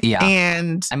 Yeah.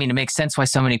 And I mean, it makes sense why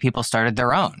so many people started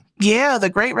their own. Yeah. The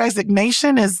Great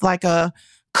Resignation is like a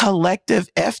collective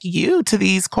FU to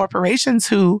these corporations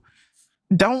who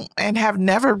don't and have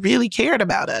never really cared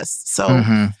about us. So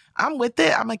I'm with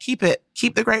it. I'm going to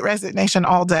keep the Great Resignation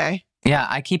all day. Yeah,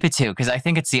 I keep it too, because I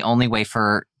think it's the only way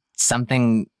for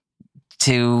something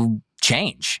to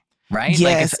change, right?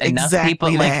 Yes, like if enough exactly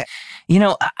people, like, you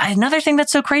know, another thing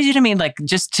that's so crazy to me, like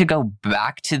just to go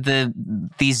back to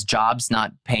these jobs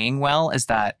not paying well, is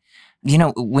that, you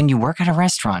know, when you work at a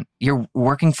restaurant, you're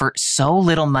working for so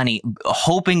little money,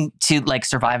 hoping to like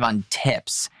survive on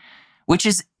tips, which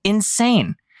is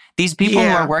insane. These people who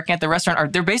are working at the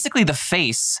restaurant they're basically the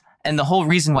face and the whole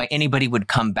reason why anybody would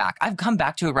come back. I've come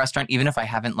back to a restaurant even if I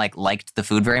haven't liked the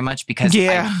food very much, because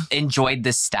I enjoyed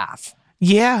the staff.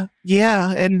 Yeah.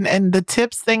 Yeah. And the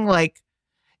tips thing, like,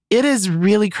 it is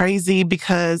really crazy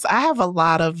because I have a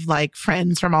lot of like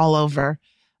friends from all over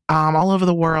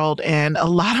the world. And a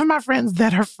lot of my friends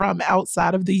that are from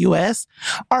outside of the US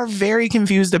are very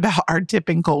confused about our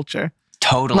tipping culture.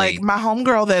 Totally. Like my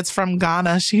homegirl that's from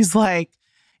Ghana, she's like,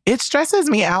 it stresses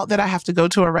me out that I have to go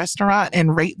to a restaurant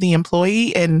and rate the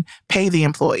employee and pay the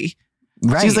employee.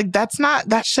 Right. She's like,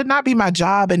 that should not be my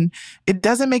job. And it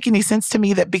doesn't make any sense to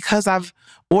me that because I've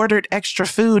ordered extra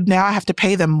food, now I have to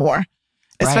pay them more.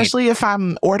 Especially if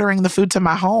I'm ordering the food to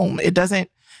my home.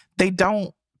 They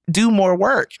don't do more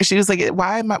work. She was like,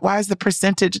 why is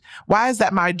that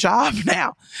my job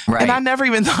now? Right. And I never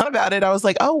even thought about it. I was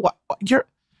like, oh, you're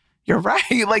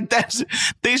right. Like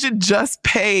they should just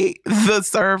pay the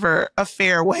server a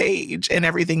fair wage and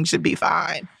everything should be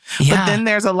fine. Yeah. But then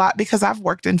there's a lot, because I've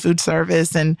worked in food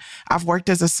service and I've worked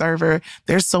as a server.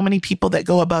 There's so many people that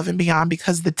go above and beyond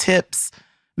because the tips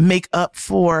make up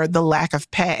for the lack of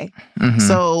pay. Mm-hmm.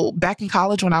 So back in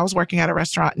college, when I was working at a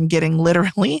restaurant and getting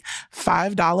literally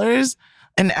 $5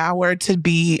 an hour to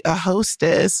be a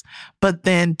hostess, but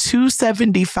then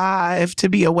 $2.75 to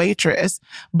be a waitress,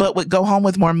 but would go home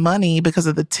with more money because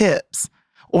of the tips,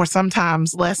 or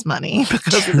sometimes less money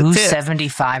because of the tips.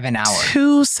 $2.75 an hour.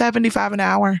 $2.75 an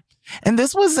hour. And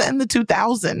this was in the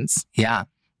 2000s. Yeah.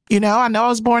 You know, I know I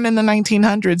was born in the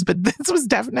 1900s, but this was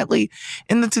definitely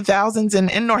in the 2000s and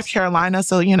in North Carolina.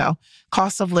 So, you know,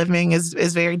 cost of living is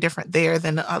very different there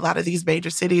than a lot of these major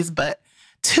cities, but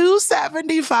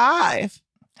 $2.75.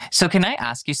 So can I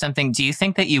ask you something? Do you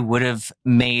think that you would have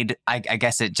made, I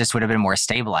guess it just would have been more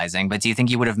stabilizing, but do you think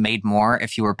you would have made more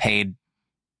if you were paid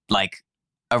like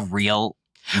a real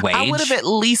wage? I would have at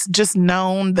least just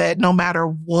known that no matter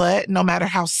what, no matter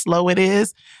how slow it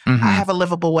is, Mm-hmm. I have a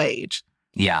livable wage.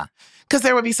 Yeah. Because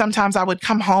there would be sometimes I would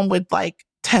come home with like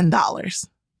 $10.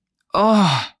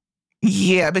 Oh,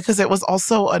 yeah, because it was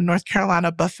also a North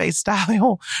Carolina buffet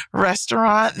style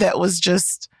restaurant that was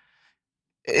just,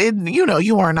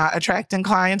 you are not attracting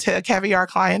caviar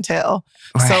clientele.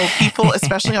 right. So people,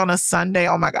 especially on a Sunday,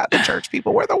 oh my God, the church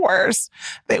people were the worst.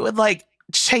 They would like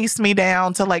chase me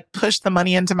down to like push the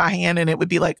money into my hand and it would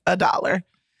be like $1.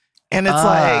 And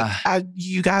it's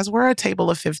you guys were a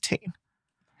table of 15.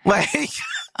 Like,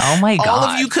 oh my God. all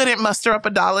of you couldn't muster up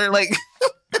 $1. Like,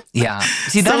 yeah.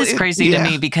 See, that is crazy to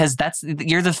me because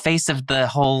you're the face of the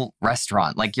whole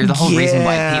restaurant. Like you're the whole reason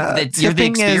why you're the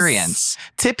experience.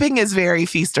 Tipping is very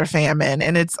feast or famine.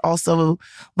 And it's also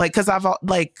like, because I've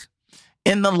like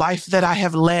in the life that I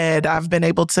have led, I've been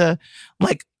able to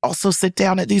like also sit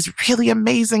down at these really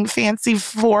amazing fancy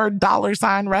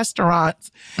 $4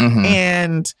 restaurants. Mm-hmm.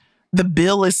 And the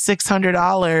bill is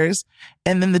 $600.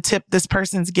 And then the tip this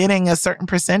person's getting, a certain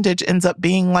percentage, ends up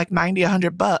being like $90,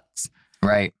 $100.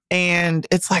 Right. And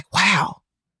it's like, wow,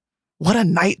 what a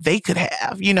night they could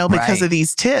have, because of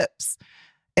these tips.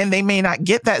 And they may not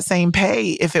get that same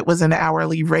pay if it was an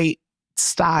hourly rate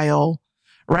style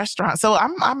restaurant. So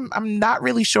I'm not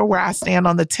really sure where I stand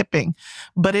on the tipping,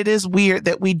 but it is weird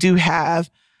that we do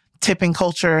have tipping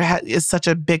culture is such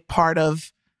a big part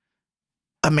of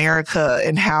America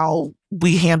and how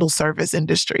we handle service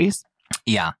industries.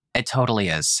 Yeah, it totally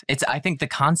is. I think the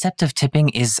concept of tipping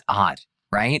is odd.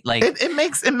 Right? Like it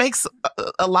makes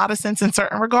a lot of sense in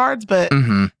certain regards, but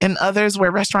mm-hmm. in others where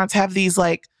restaurants have these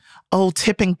like,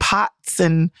 tipping pots.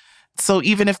 And so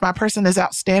even if my person is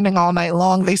outstanding all night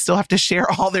long, they still have to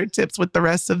share all their tips with the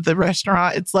rest of the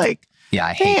restaurant. It's like, yeah,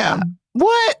 I hate that.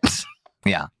 What?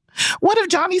 Yeah. What if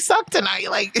Johnny sucked tonight?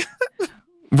 Like,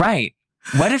 right.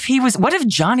 What if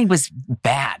Johnny was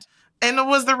bad? And it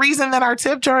was the reason that our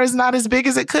tip jar is not as big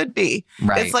as it could be.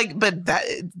 Right. It's like, but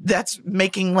that's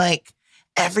making like,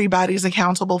 everybody's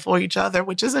accountable for each other,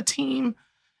 which is a team.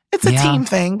 It's a team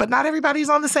thing, but not everybody's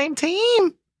on the same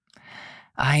team.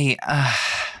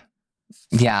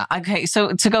 Yeah. Okay.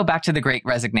 So to go back to the Great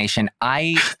Resignation,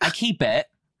 I keep it.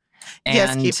 And,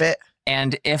 yes, keep it.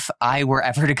 And if I were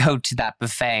ever to go to that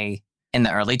buffet in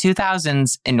the early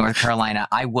 2000s in North Carolina,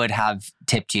 I would have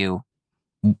tipped you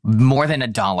more than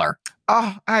 $1.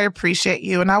 Oh, I appreciate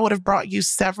you. And I would have brought you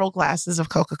several glasses of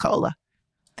Coca-Cola.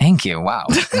 Thank you. Wow.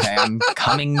 Okay, I'm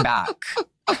coming back.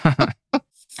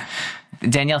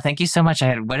 Danielle, thank you so much.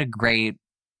 What a great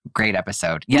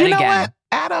episode. Yet again. What,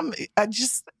 Adam,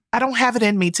 I don't have it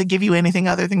in me to give you anything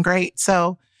other than great.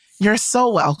 So you're so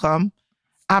welcome.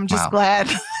 I'm just glad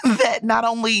that not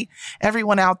only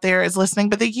everyone out there is listening,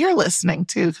 but that you're listening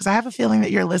too, because I have a feeling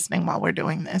that you're listening while we're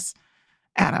doing this.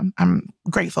 Adam, I'm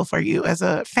grateful for you as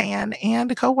a fan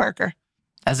and a coworker.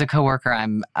 As a coworker,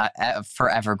 I'm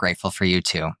forever grateful for you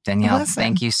too. Danielle,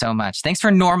 thank you so much. Thanks for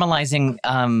normalizing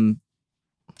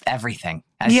everything.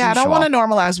 As usual. I don't want to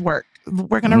normalize work.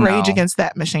 We're going to rage against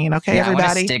that machine, okay, everybody? I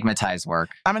want to stigmatize work.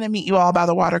 I'm going to meet you all by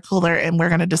the water cooler, and we're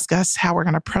going to discuss how we're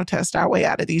going to protest our way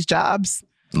out of these jobs.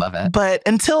 Love it. But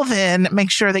until then,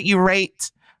 make sure that you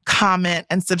rate, comment,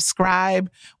 and subscribe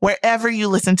wherever you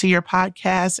listen to your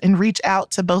podcast, and reach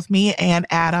out to both me and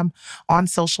Adam on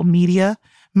social media.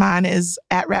 Mine is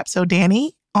at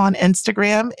RhapsoDanny. On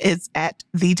Instagram, it's at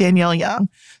the Danielle Young.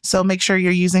 So make sure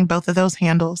you're using both of those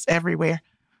handles everywhere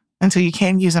until you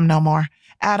can't use them no more.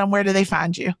 Adam, where do they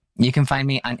find you? You can find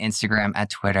me on Instagram, at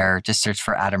Twitter. Just search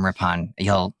for Adam Rippon.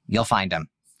 You'll find him.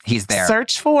 He's there.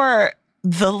 Search for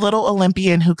the little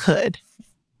Olympian who could.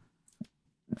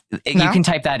 You can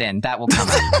type that in. That will come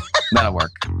up. That'll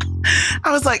work.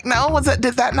 I was like, no,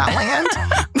 did that not land?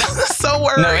 So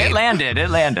worried. No, it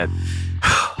landed.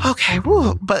 Okay,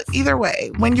 woo. But either way,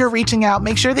 when you're reaching out,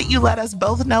 make sure that you let us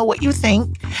both know what you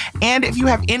think. And if you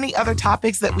have any other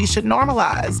topics that we should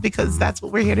normalize, because that's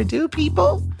what we're here to do,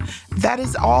 people. That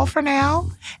is all for now.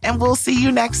 And we'll see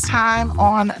you next time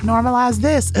on Normalize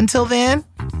This. Until then,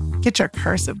 get your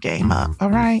cursive game up, all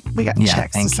right? We got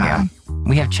checks to sign.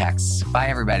 We have checks. Bye,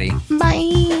 everybody.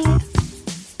 Bye.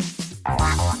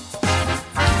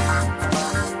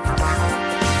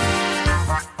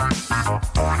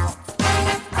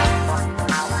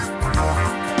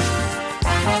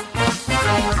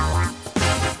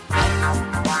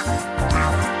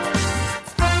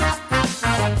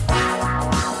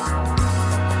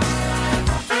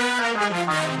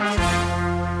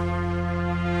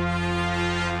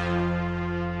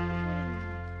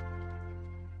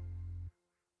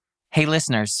 Hey,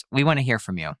 listeners, we want to hear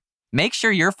from you. Make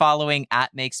sure you're following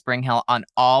 @MakeSpringHill on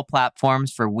all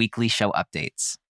platforms for weekly show updates.